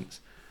these points?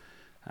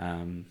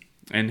 And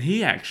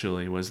he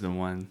actually was the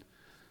one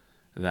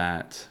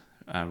that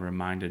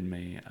reminded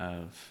me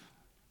of,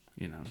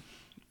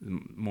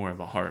 more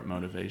of a heart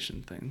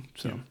motivation thing.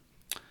 So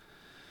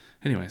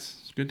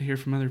anyways, it's good to hear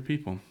from other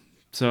people.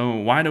 So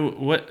what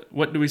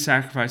do we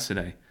sacrifice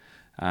today?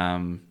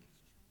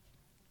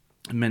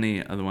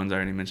 Many of the ones I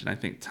already mentioned. I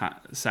think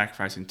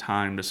sacrificing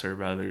time to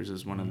serve others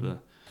is one of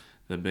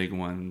the big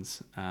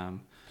ones.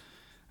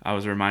 I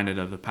was reminded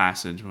of the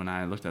passage when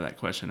I looked at that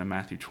question in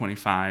Matthew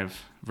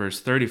 25, verse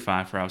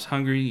 35. For I was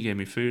hungry, you gave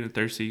me food, and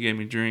thirsty, you gave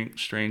me drink,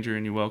 stranger,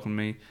 and you welcomed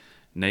me,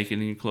 naked,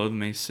 and you clothed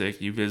me, sick,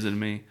 you visited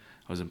me,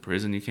 I was in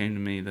prison, you came to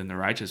me. Then the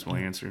righteous will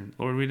answer,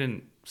 Lord, we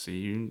didn't see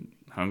you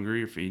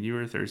hungry or feed you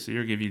or thirsty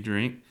or give you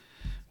drink.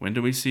 When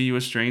do we see you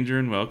a stranger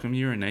and welcome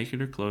you, or naked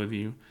or clothe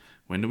you?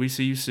 When do we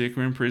see you sick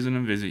or in prison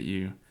and visit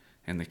you?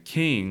 And the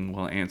king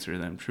will answer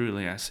them,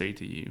 truly I say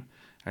to you,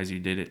 as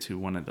you did it to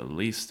one of the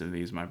least of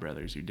these, my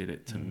brothers, you did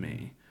it to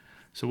me.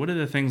 So what are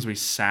the things we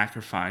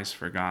sacrifice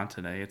for God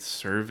today? It's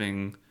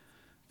serving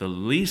the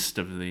least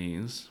of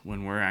these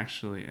when we're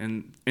actually,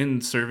 in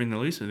serving the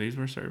least of these,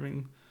 we're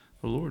serving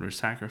the Lord. We're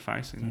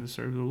sacrificing to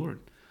serve the Lord.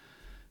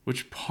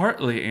 Which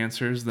partly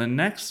answers the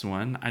next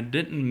one. I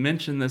didn't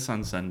mention this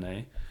on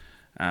Sunday,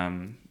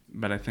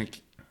 but I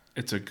think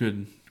it's a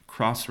good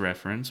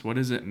cross-reference. What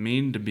does it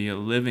mean to be a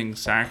living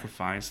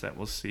sacrifice that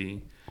we'll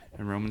see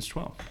in Romans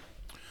 12?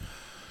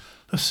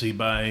 Let's see,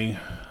 by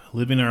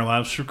living our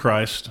lives for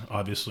Christ,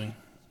 obviously,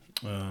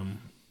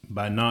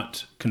 by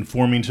not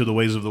conforming to the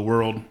ways of the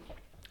world.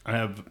 I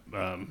have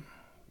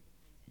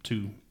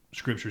two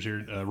scriptures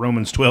here.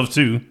 Romans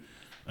 12:2,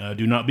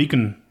 do not be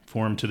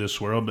conformed to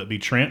this world, but be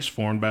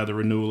transformed by the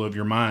renewal of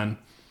your mind,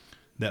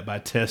 that by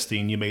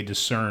testing you may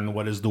discern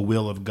what is the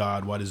will of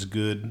God, what is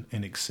good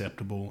and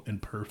acceptable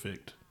and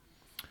perfect.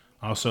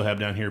 I also have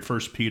down here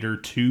 1 Peter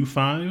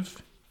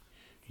 2:5.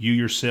 You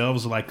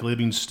yourselves, like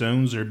living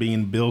stones, are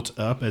being built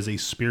up as a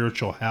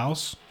spiritual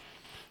house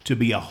to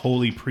be a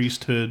holy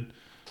priesthood,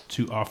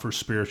 to offer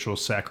spiritual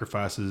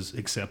sacrifices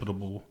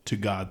acceptable to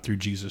God through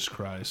Jesus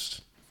Christ.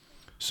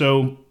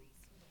 So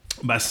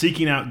by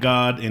seeking out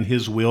God and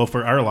his will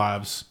for our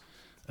lives,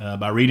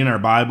 by reading our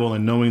Bible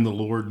and knowing the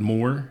Lord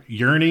more,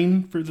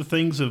 yearning for the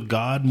things of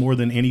God more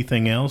than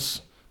anything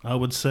else, I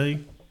would say.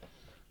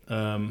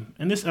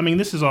 And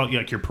this is all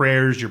like your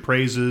prayers, your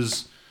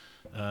praises,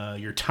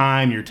 your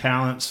time, your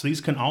talents.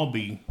 These can all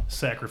be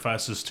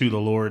sacrifices to the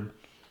Lord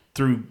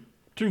through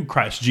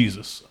Christ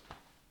Jesus.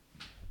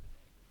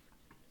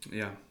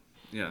 Yeah,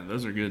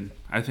 those are good.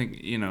 I think,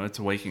 it's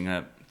waking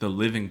up. The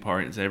living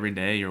part is every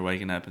day you're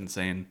waking up and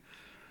saying,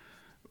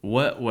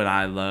 what would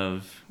I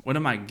love? What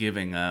am I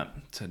giving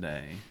up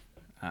today?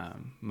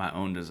 My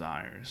own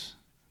desires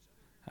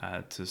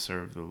to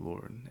serve the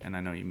Lord. And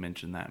I know you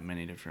mentioned that in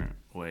many different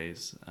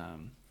ways. I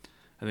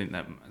think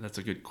that's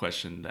a good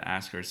question to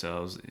ask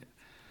ourselves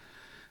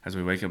as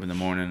we wake up in the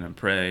morning and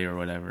pray or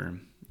whatever.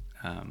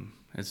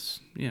 It's,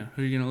 who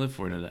are you going to live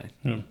for today?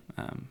 Yeah.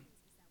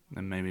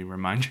 And maybe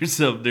remind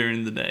yourself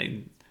during the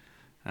day.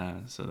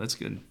 So that's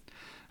good.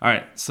 All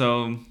right,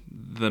 so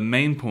the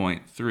main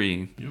point,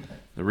 3,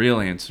 The real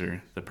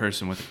answer, the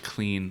person with a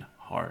clean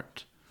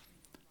heart.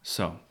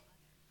 So,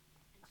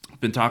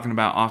 I've been talking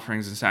about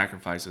offerings and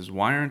sacrifices.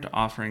 Why aren't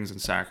offerings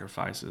and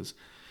sacrifices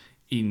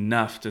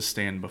enough to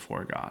stand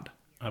before God?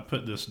 I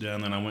put this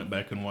down, and I went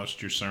back and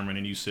watched your sermon,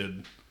 and you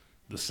said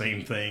the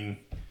same thing.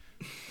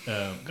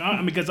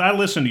 Because I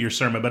listen to your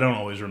sermon, but I don't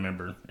always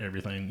remember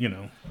everything,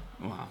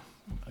 Wow.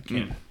 I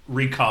can't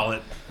recall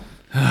it.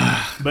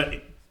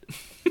 But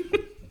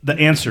the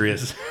answer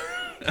is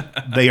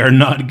they are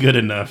not good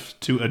enough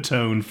to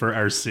atone for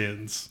our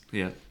sins.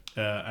 Yeah.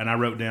 And I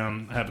wrote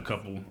down, I have a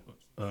couple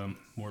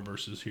more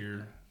verses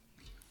here.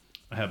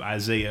 I have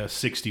Isaiah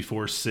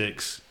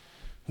 64:6.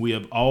 We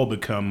have all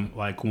become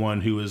like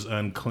one who is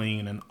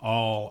unclean, and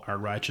all our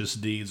righteous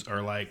deeds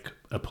are like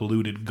a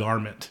polluted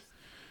garment.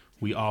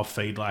 We all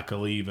fade like a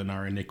leaf, and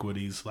our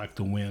iniquities, like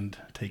the wind,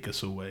 take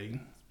us away.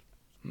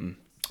 And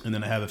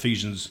then I have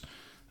Ephesians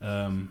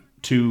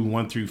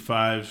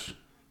 2:1-5.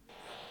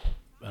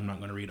 I'm not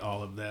going to read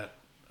all of that.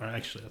 Or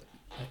actually,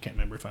 I can't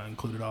remember if I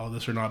included all of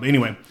this or not. But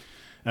anyway,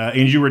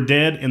 and you were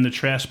dead in the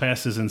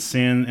trespasses and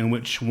sin in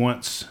which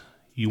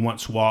you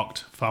once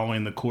walked,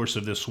 following the course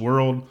of this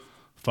world,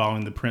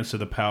 following the prince of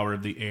the power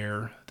of the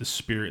air, the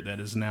spirit that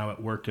is now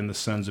at work in the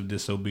sons of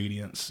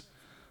disobedience,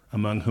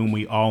 among whom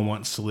we all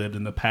once lived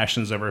in the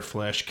passions of our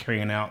flesh,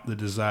 carrying out the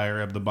desire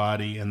of the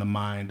body and the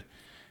mind,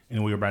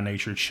 and we were by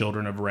nature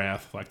children of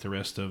wrath like the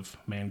rest of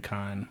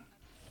mankind.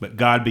 But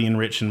God, being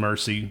rich in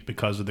mercy,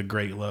 because of the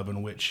great love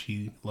in which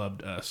he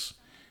loved us,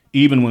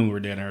 even when we were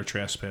dead in our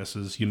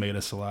trespasses, you made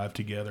us alive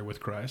together with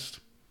Christ.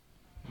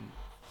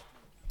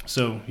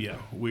 So,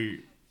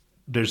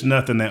 there's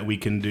nothing that we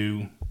can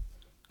do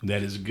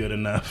that is good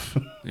enough.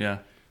 Yeah.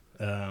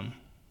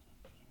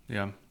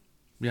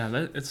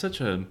 It's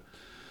such a...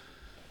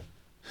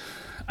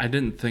 I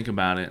didn't think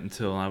about it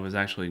until I was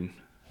actually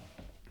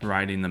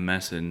writing the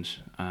message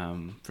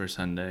for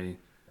Sunday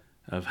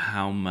of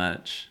how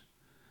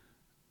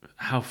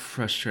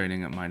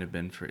frustrating it might have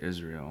been for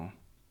Israel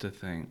to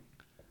think,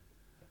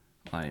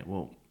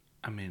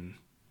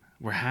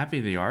 we're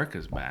happy the ark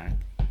is back.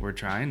 We're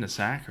trying to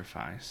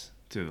sacrifice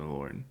to the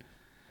Lord.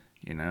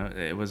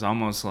 It was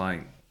almost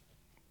like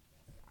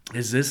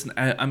is this,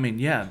 I mean,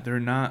 yeah, they're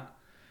not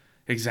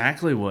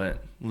exactly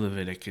what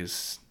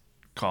Leviticus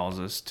calls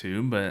us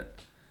to, but,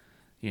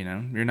 you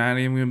know, you're not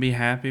even going to be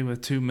happy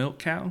with 2 milk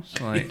cows?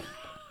 Like,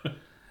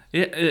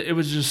 it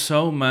was just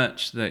so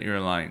much that you're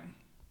like,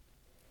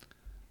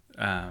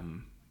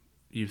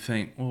 you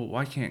think, well,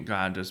 why can't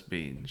God just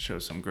show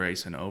some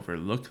grace and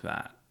overlook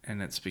that?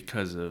 And it's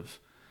because of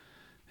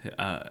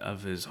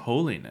his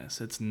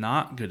holiness. It's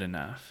not good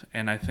enough.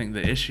 And I think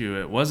the issue,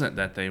 it wasn't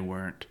that they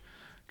weren't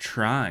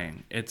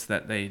trying, it's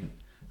that they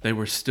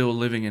were still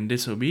living in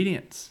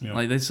disobedience. Yep.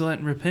 Like, they still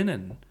hadn't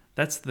repented.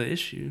 That's the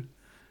issue.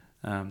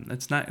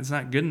 It's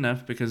not good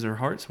enough because their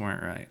hearts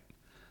weren't right.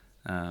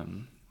 All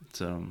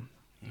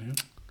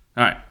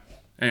right.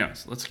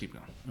 Anyways, let's keep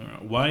going.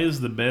 Why is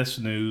the best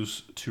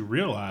news to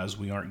realize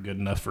we aren't good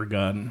enough for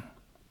God?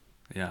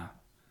 Yeah.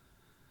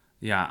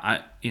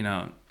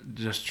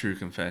 Just true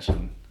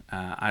confession.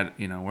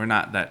 We're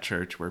not that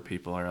church where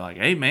people are like,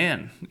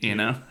 "Amen," you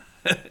know.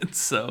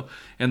 So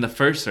in the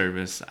first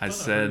service, I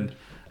said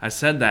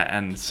that,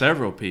 and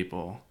several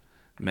people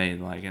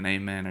made like an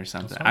amen or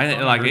something.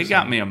 It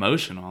got me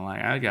emotional.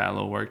 Like, I got a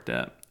little worked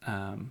up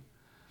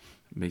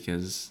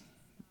because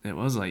it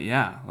was like,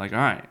 yeah, like, all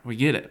right, we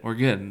get it, we're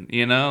good,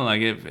 you know,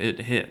 like it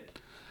hit.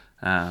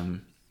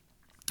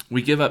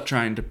 We give up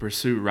trying to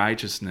pursue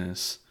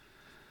righteousness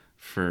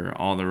for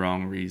all the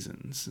wrong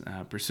reasons.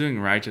 Pursuing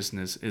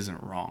righteousness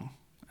isn't wrong.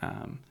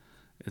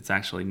 It's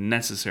actually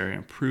necessary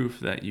and proof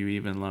that you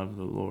even love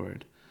the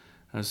Lord.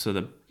 What's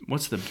the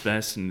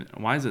best?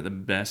 Why is it the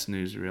best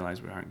news to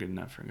realize we aren't good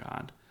enough for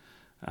God?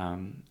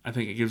 I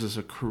think it gives us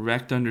a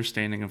correct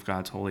understanding of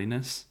God's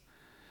holiness.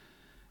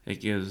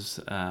 It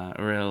it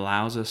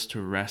allows us to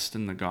rest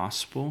in the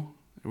gospel,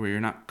 where you're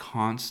not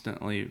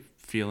constantly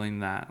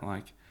feeling that,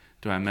 like,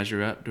 do I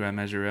measure up? Do I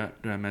measure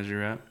up? Do I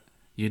measure up?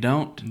 You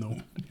don't.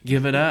 No.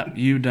 Give it up.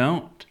 You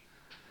don't.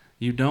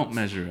 You don't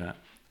measure up.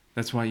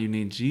 That's why you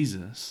need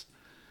Jesus.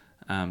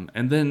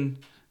 And then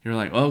you're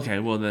like, okay,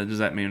 well, does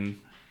that mean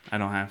I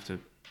don't have to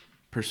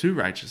pursue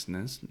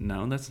righteousness?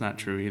 No, that's not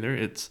true either.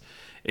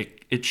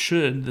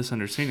 This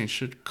understanding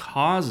should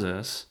cause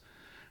us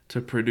to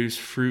produce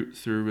fruit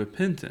through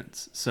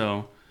repentance.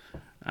 So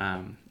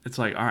it's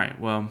like, all right,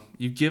 well,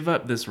 you give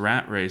up this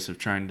rat race of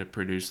trying to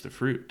produce the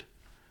fruit.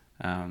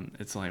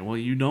 It's like, well,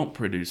 you don't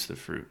produce the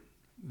fruit.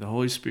 The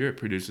Holy Spirit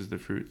produces the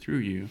fruit through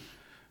you,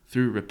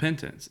 through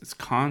repentance. It's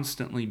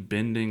constantly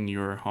bending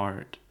your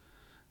heart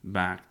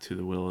back to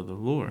the will of the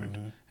Lord.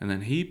 Mm-hmm. And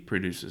then He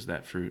produces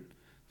that fruit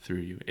through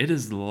you. It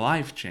is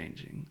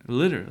life-changing,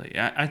 literally.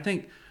 I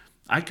think,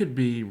 I could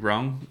be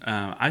wrong.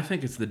 I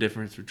think it's the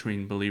difference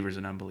between believers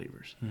and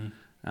unbelievers.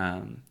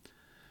 Mm-hmm.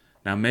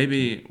 Now,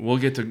 maybe we'll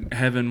get to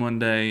heaven one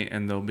day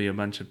and there'll be a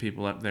bunch of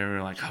people up there who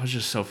are like, I was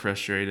just so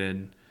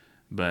frustrated,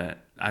 but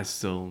I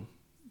still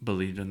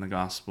believed in the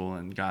gospel.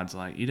 And God's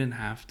like, you didn't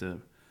have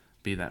to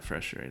be that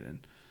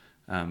frustrated.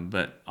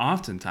 But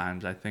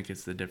oftentimes, I think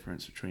it's the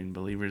difference between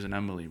believers and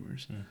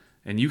unbelievers. Mm.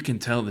 And you can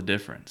tell the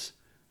difference.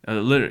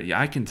 Literally,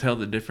 I can tell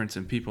the difference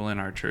in people in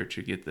our church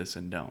who get this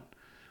and don't.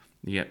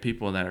 You get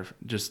people that are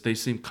just, they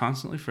seem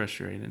constantly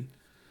frustrated,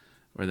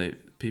 or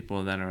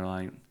people that are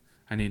like,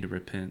 I need to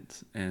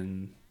repent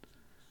and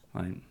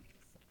like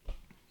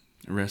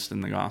rest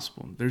in the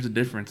gospel. There's a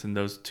difference in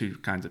those two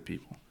kinds of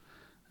people.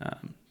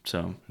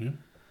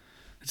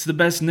 It's the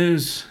best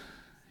news.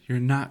 You're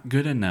not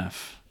good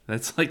enough.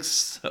 That's like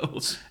so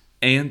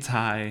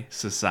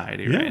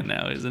anti-society right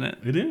now, isn't it?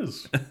 It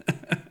is.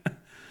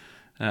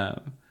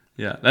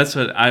 Yeah, that's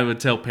what I would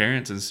tell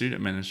parents in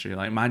student ministry.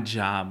 Like, my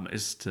job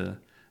is to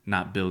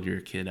not build your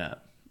kid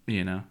up,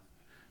 you know?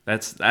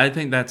 I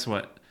think that's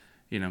what,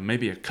 you know,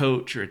 maybe a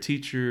coach or a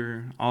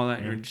teacher, all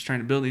that, you're just trying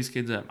to build these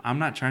kids up. I'm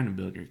not trying to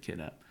build your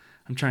kid up.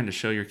 I'm trying to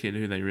show your kid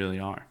who they really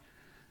are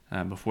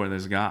before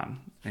there's God.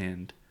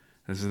 And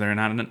they're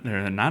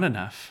not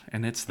enough.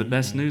 And it's the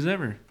best news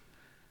ever.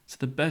 It's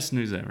the best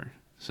news ever.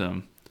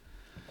 So,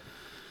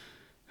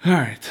 all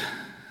right.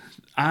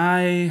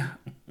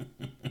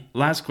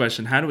 Last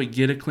question. How do we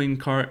get a clean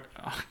cart?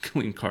 Oh,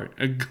 clean cart.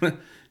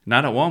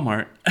 Not at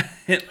Walmart.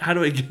 How do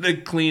we get a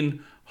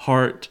clean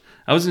heart?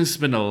 I was going to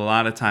spend a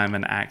lot of time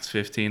in Acts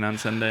 15 on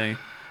Sunday,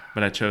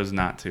 but I chose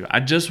not to. I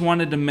just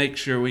wanted to make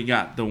sure we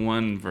got the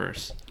one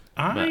verse.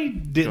 I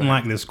didn't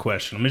like this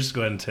question. Let me just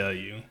go ahead and tell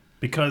you.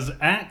 Because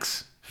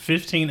Acts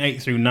 15,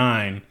 8 through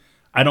 9,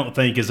 I don't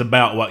think is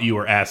about what you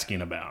were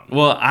asking about.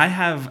 Well, I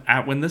have,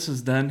 when this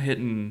is done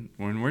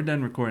when we're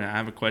done recording, I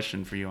have a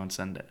question for you on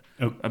Sunday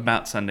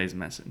about Sunday's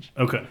message.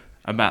 Okay.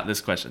 About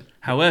this question.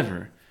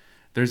 However,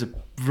 there's a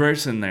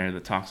verse in there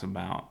that talks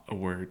about a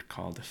word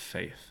called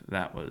faith.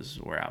 That was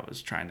where I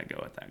was trying to go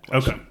with that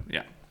question. Okay.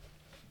 Yeah.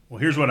 Well,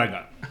 here's what I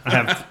got.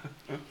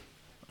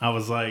 I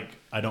was like,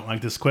 I don't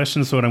like this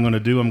question, so what I'm going to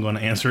do, I'm going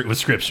to answer it with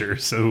scripture.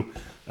 So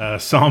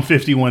Psalm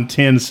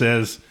 51:10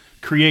 says,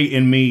 create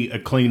in me a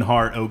clean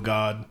heart, O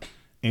God,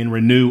 and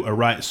renew a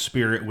right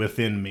spirit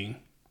within me.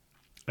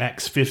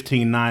 Acts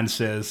 15:9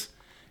 says,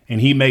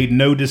 and He made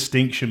no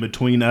distinction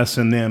between us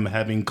and them,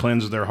 having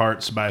cleansed their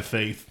hearts by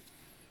faith,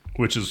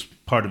 which is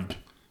part of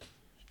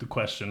the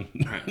question.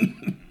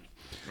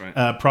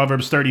 Right.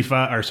 Proverbs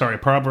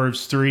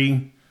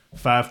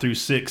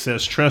 3:5-6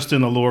 says, "Trust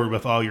in the Lord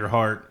with all your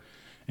heart,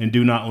 and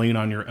do not lean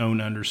on your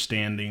own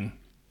understanding.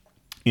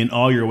 In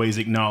all your ways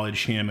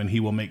acknowledge him, and he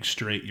will make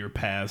straight your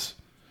paths."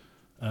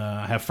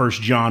 I have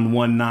 1 John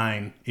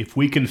 1:9. "If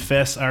we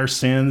confess our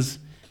sins,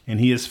 and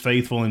he is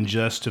faithful and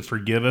just to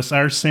forgive us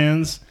our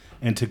sins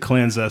and to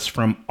cleanse us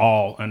from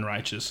all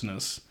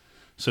unrighteousness."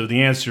 So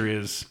the answer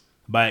is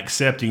by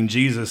accepting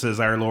Jesus as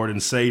our Lord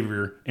and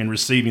Savior and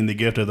receiving the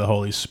gift of the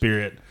Holy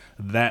Spirit.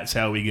 That's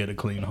how we get a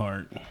clean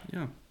heart.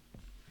 Yeah.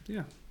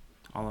 Yeah.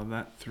 All of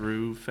that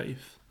through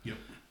faith. Yep.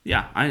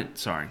 Yeah,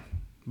 sorry.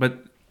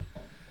 But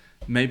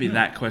maybe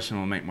that question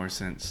will make more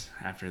sense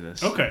after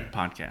this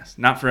podcast.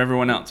 Not for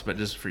everyone else, but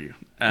just for you.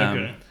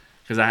 Okay.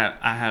 Because I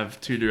have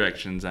two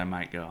directions I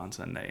might go on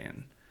Sunday,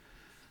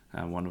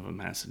 and one of them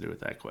has to do with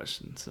that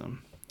question. So,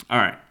 all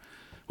right.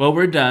 Well,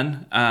 we're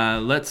done.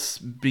 Let's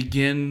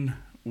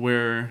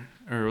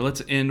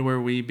end where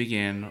we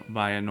began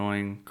by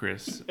annoying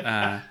Chris.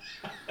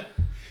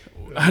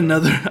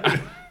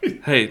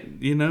 Hey,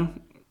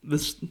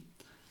 this.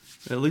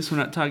 At least we're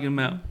not talking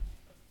about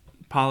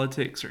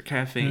politics or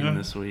caffeine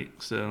this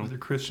week. So whether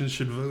Christians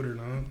should vote or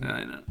not.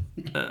 I know.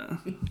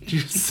 Did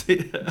you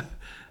see?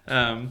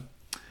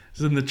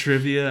 So in the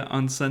trivia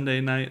on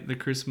Sunday night, the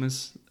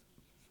Christmas.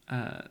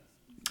 I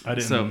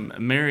didn't. So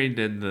Mary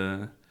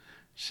did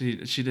she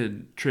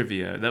did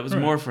trivia. That was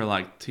more for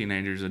like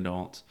teenagers,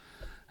 adults,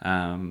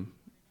 and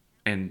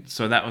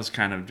so that was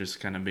kind of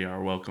be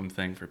our welcome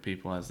thing for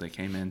people as they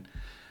came in.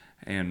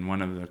 And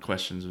one of the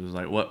questions was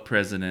like, what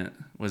president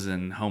was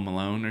in Home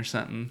Alone or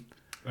something?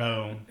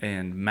 Oh.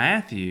 And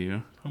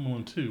Matthew. Home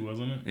Alone 2,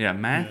 wasn't it? Yeah,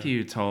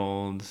 Matthew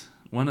told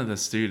one of the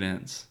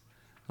students,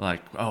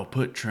 like, "Oh,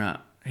 put Trump."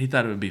 He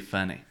thought it would be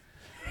funny.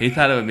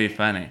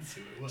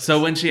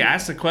 So when she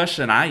asked the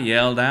question, I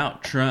yelled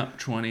out Trump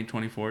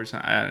 2024.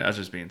 I was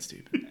just being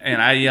stupid. And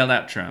I yelled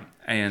out Trump.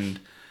 And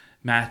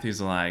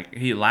Matthew's like,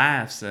 he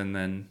laughs, and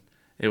then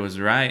it was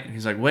right. And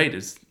he's like, wait,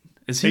 is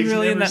he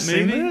really in that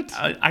movie?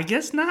 I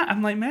guess not.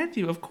 I'm like,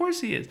 Matthew, of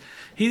course he is.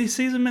 He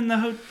sees him in the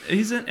hotel.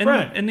 He's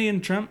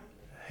in Trump.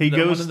 He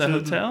goes to the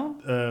hotel.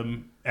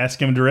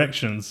 Ask him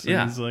directions.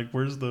 Yeah. He's like,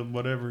 where's the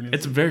whatever?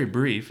 It's very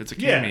brief. It's a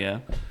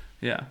cameo.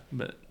 Yeah.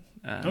 But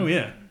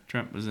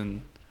Trump was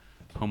in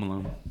Home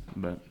Alone.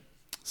 But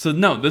so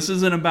no, this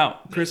isn't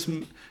about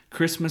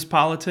Christmas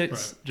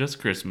politics. Right. Just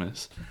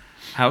Christmas.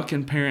 How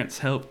can parents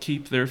help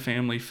keep their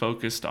family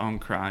focused on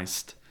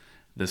Christ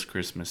this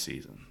Christmas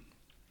season?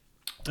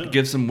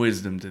 Give some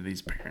wisdom to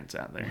these parents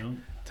out there. Well,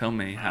 tell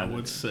me how. I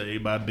would say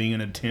by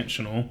being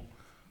intentional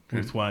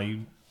with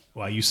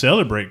why you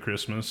celebrate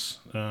Christmas.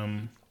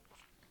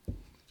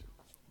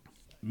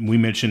 We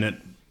mentioned it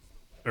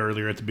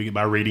earlier at the beginning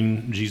by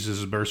reading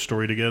Jesus' birth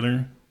story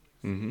together.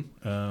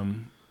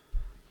 Mm-hmm.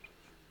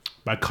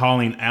 By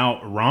calling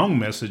out wrong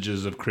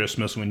messages of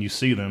Christmas when you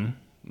see them.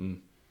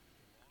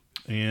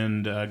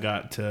 And I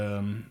got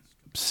to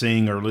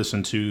sing or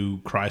listen to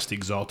Christ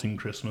exalting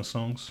Christmas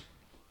songs.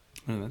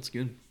 Oh, that's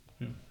good.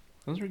 Yeah.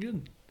 Those are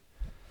good.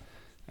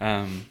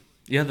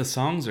 Yeah, the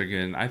songs are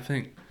good. I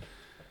think,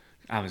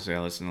 obviously, I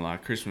listen to a lot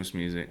of Christmas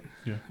music.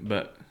 Yeah.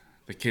 But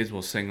the kids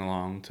will sing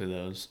along to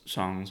those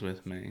songs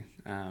with me.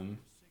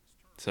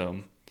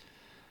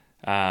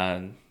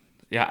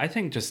 Yeah, I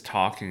think just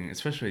talking,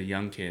 especially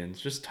young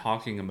kids, just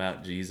talking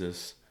about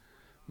Jesus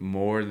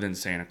more than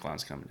Santa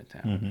Claus coming to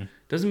town. Mm-hmm.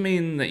 Doesn't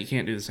mean that you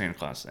can't do the Santa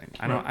Claus thing.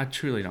 I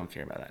truly don't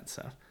care about that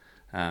stuff.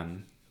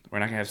 We're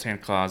not going to have Santa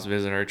Claus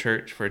visit our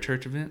church for a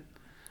church event,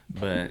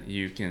 but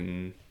you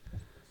can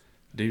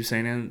do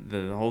Santa,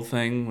 the whole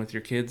thing with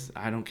your kids.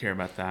 I don't care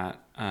about that.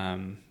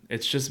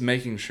 It's just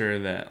making sure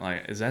that,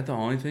 like, is that the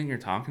only thing you're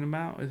talking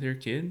about with your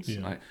kids?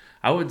 Yeah. Like,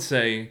 I would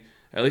say,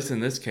 at least in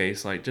this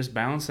case, like, just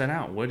balance that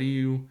out.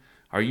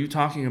 Are you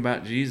talking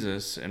about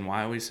Jesus and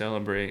why we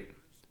celebrate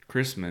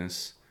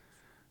Christmas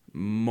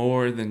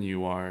more than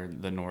you are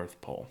the North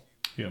Pole?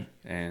 Yeah.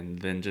 And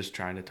then just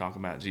trying to talk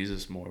about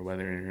Jesus more,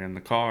 whether you're in the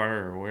car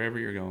or wherever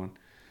you're going.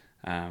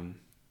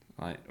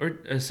 Or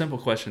a simple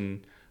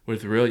question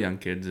with real young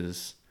kids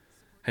is,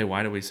 hey,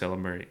 why do we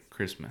celebrate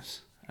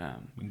Christmas?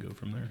 We can go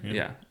from there.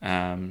 Yeah.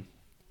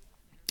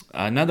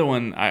 Another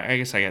one, I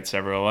guess I got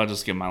several. I'll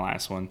just give my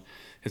last one.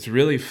 It's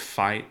really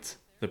fight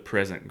the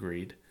present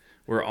greed.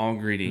 We're all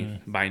greedy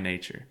by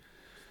nature.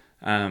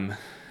 And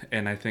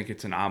I think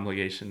it's an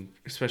obligation,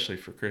 especially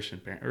for Christian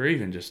parents, or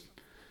even just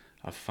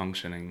a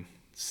functioning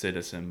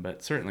citizen,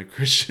 but certainly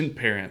Christian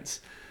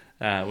parents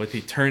with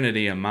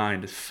eternity in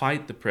mind, to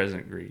fight the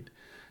present greed.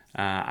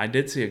 I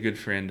did see a good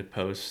friend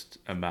post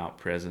about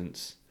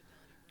presents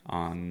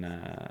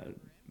on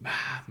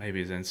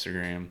maybe his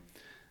Instagram,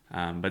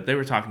 but they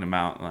were talking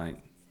about, like,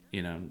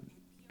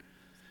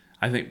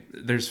 I think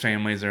there's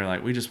families that are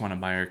like, we just want to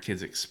buy our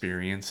kids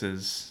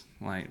experiences,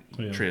 like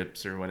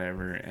trips or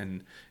whatever,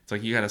 and it's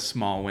like you got a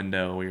small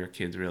window where your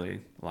kids really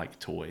like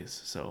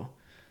toys, so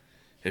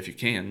if you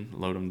can,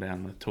 load them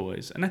down with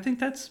toys. And I think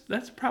that's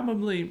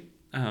probably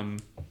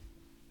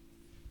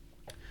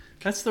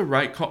That's the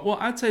right call. Well,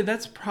 I'd say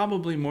that's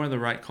probably more the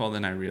right call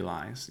than I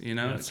realize, you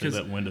know? I'd say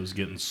that window's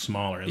getting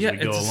smaller as yeah, we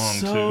go along, it's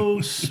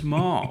so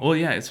small. Well,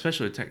 yeah,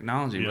 especially with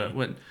technology. Yeah. But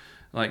what,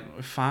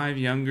 like 5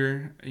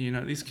 younger, you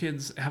know, these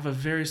kids have a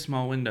very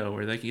small window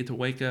where they get to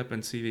wake up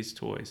and see these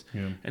toys.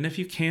 Yeah. And if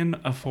you can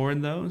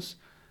afford those,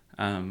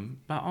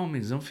 by all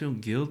means, don't feel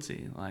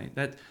guilty. Like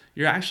that,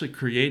 you're actually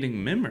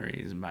creating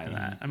memories by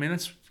that. I mean,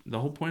 that's the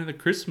whole point of the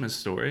Christmas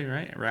story,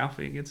 right?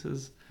 Ralphie gets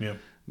his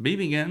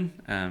BB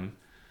gun.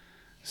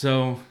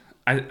 So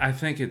I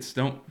think it's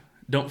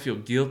don't feel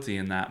guilty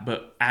in that.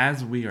 But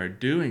as we are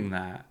doing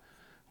that,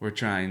 we're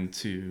trying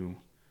to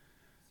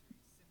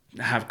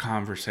have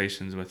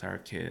conversations with our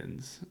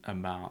kids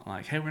about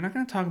like, hey, we're not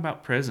going to talk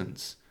about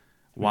presents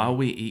while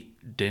we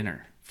eat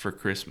dinner for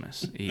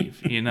Christmas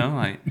Eve. You know,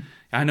 like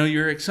I know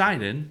you're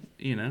excited,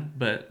 you know,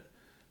 but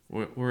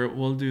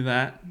we'll do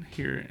that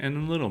here in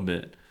a little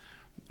bit.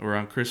 Or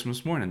on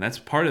Christmas morning. That's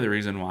part of the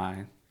reason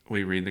why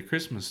we read the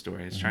Christmas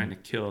story. It's trying to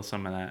kill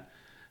some of that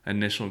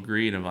initial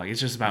greed of like,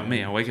 it's just about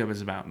me. I wake up,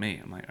 it's about me.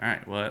 I'm like, all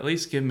right, well, at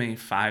least give me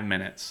 5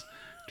 minutes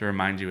to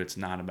remind you it's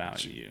not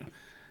about you.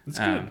 That's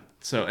good.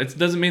 So it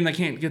doesn't mean they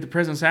can't get the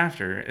presents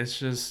after. It's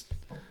just,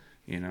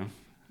 you know,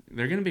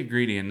 they're going to be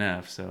greedy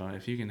enough. So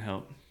if you can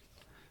help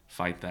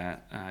fight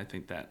that, I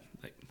think that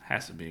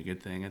has to be a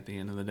good thing at the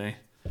end of the day.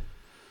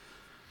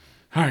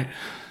 All right.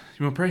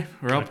 You want to pray?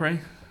 Or I'll pray?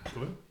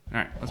 Go ahead. All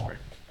right, let's pray.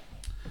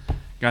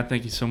 God,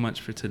 thank you so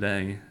much for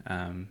today.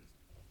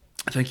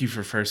 Thank you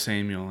for 1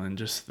 Samuel and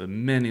just the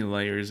many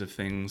layers of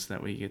things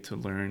that we get to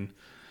learn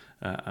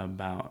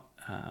about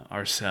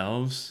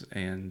ourselves,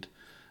 and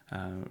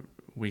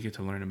we get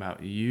to learn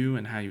about you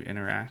and how you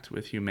interact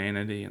with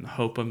humanity and the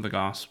hope of the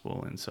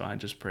gospel. And so I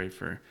just pray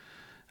for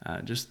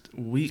just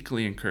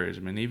weekly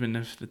encouragement, even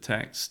if the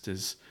text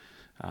is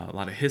a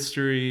lot of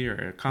history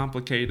or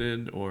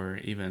complicated or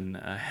even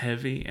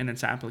heavy in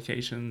its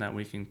application, that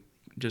we can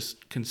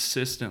just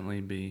consistently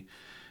be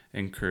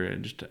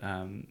encouraged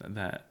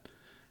that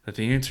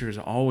the answer is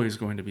always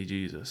going to be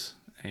Jesus.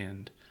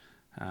 And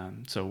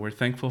so we're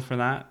thankful for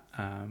that.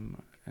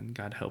 And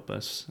God, help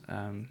us,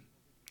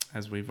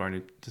 as we've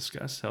already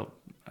discussed,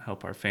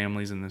 help our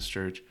families in this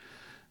church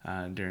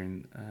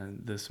during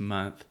this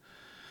month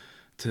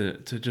to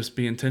just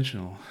be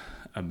intentional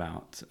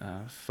about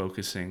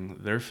focusing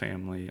their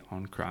family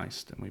on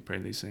Christ. And we pray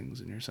these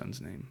things in your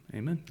Son's name.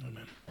 Amen.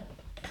 Amen.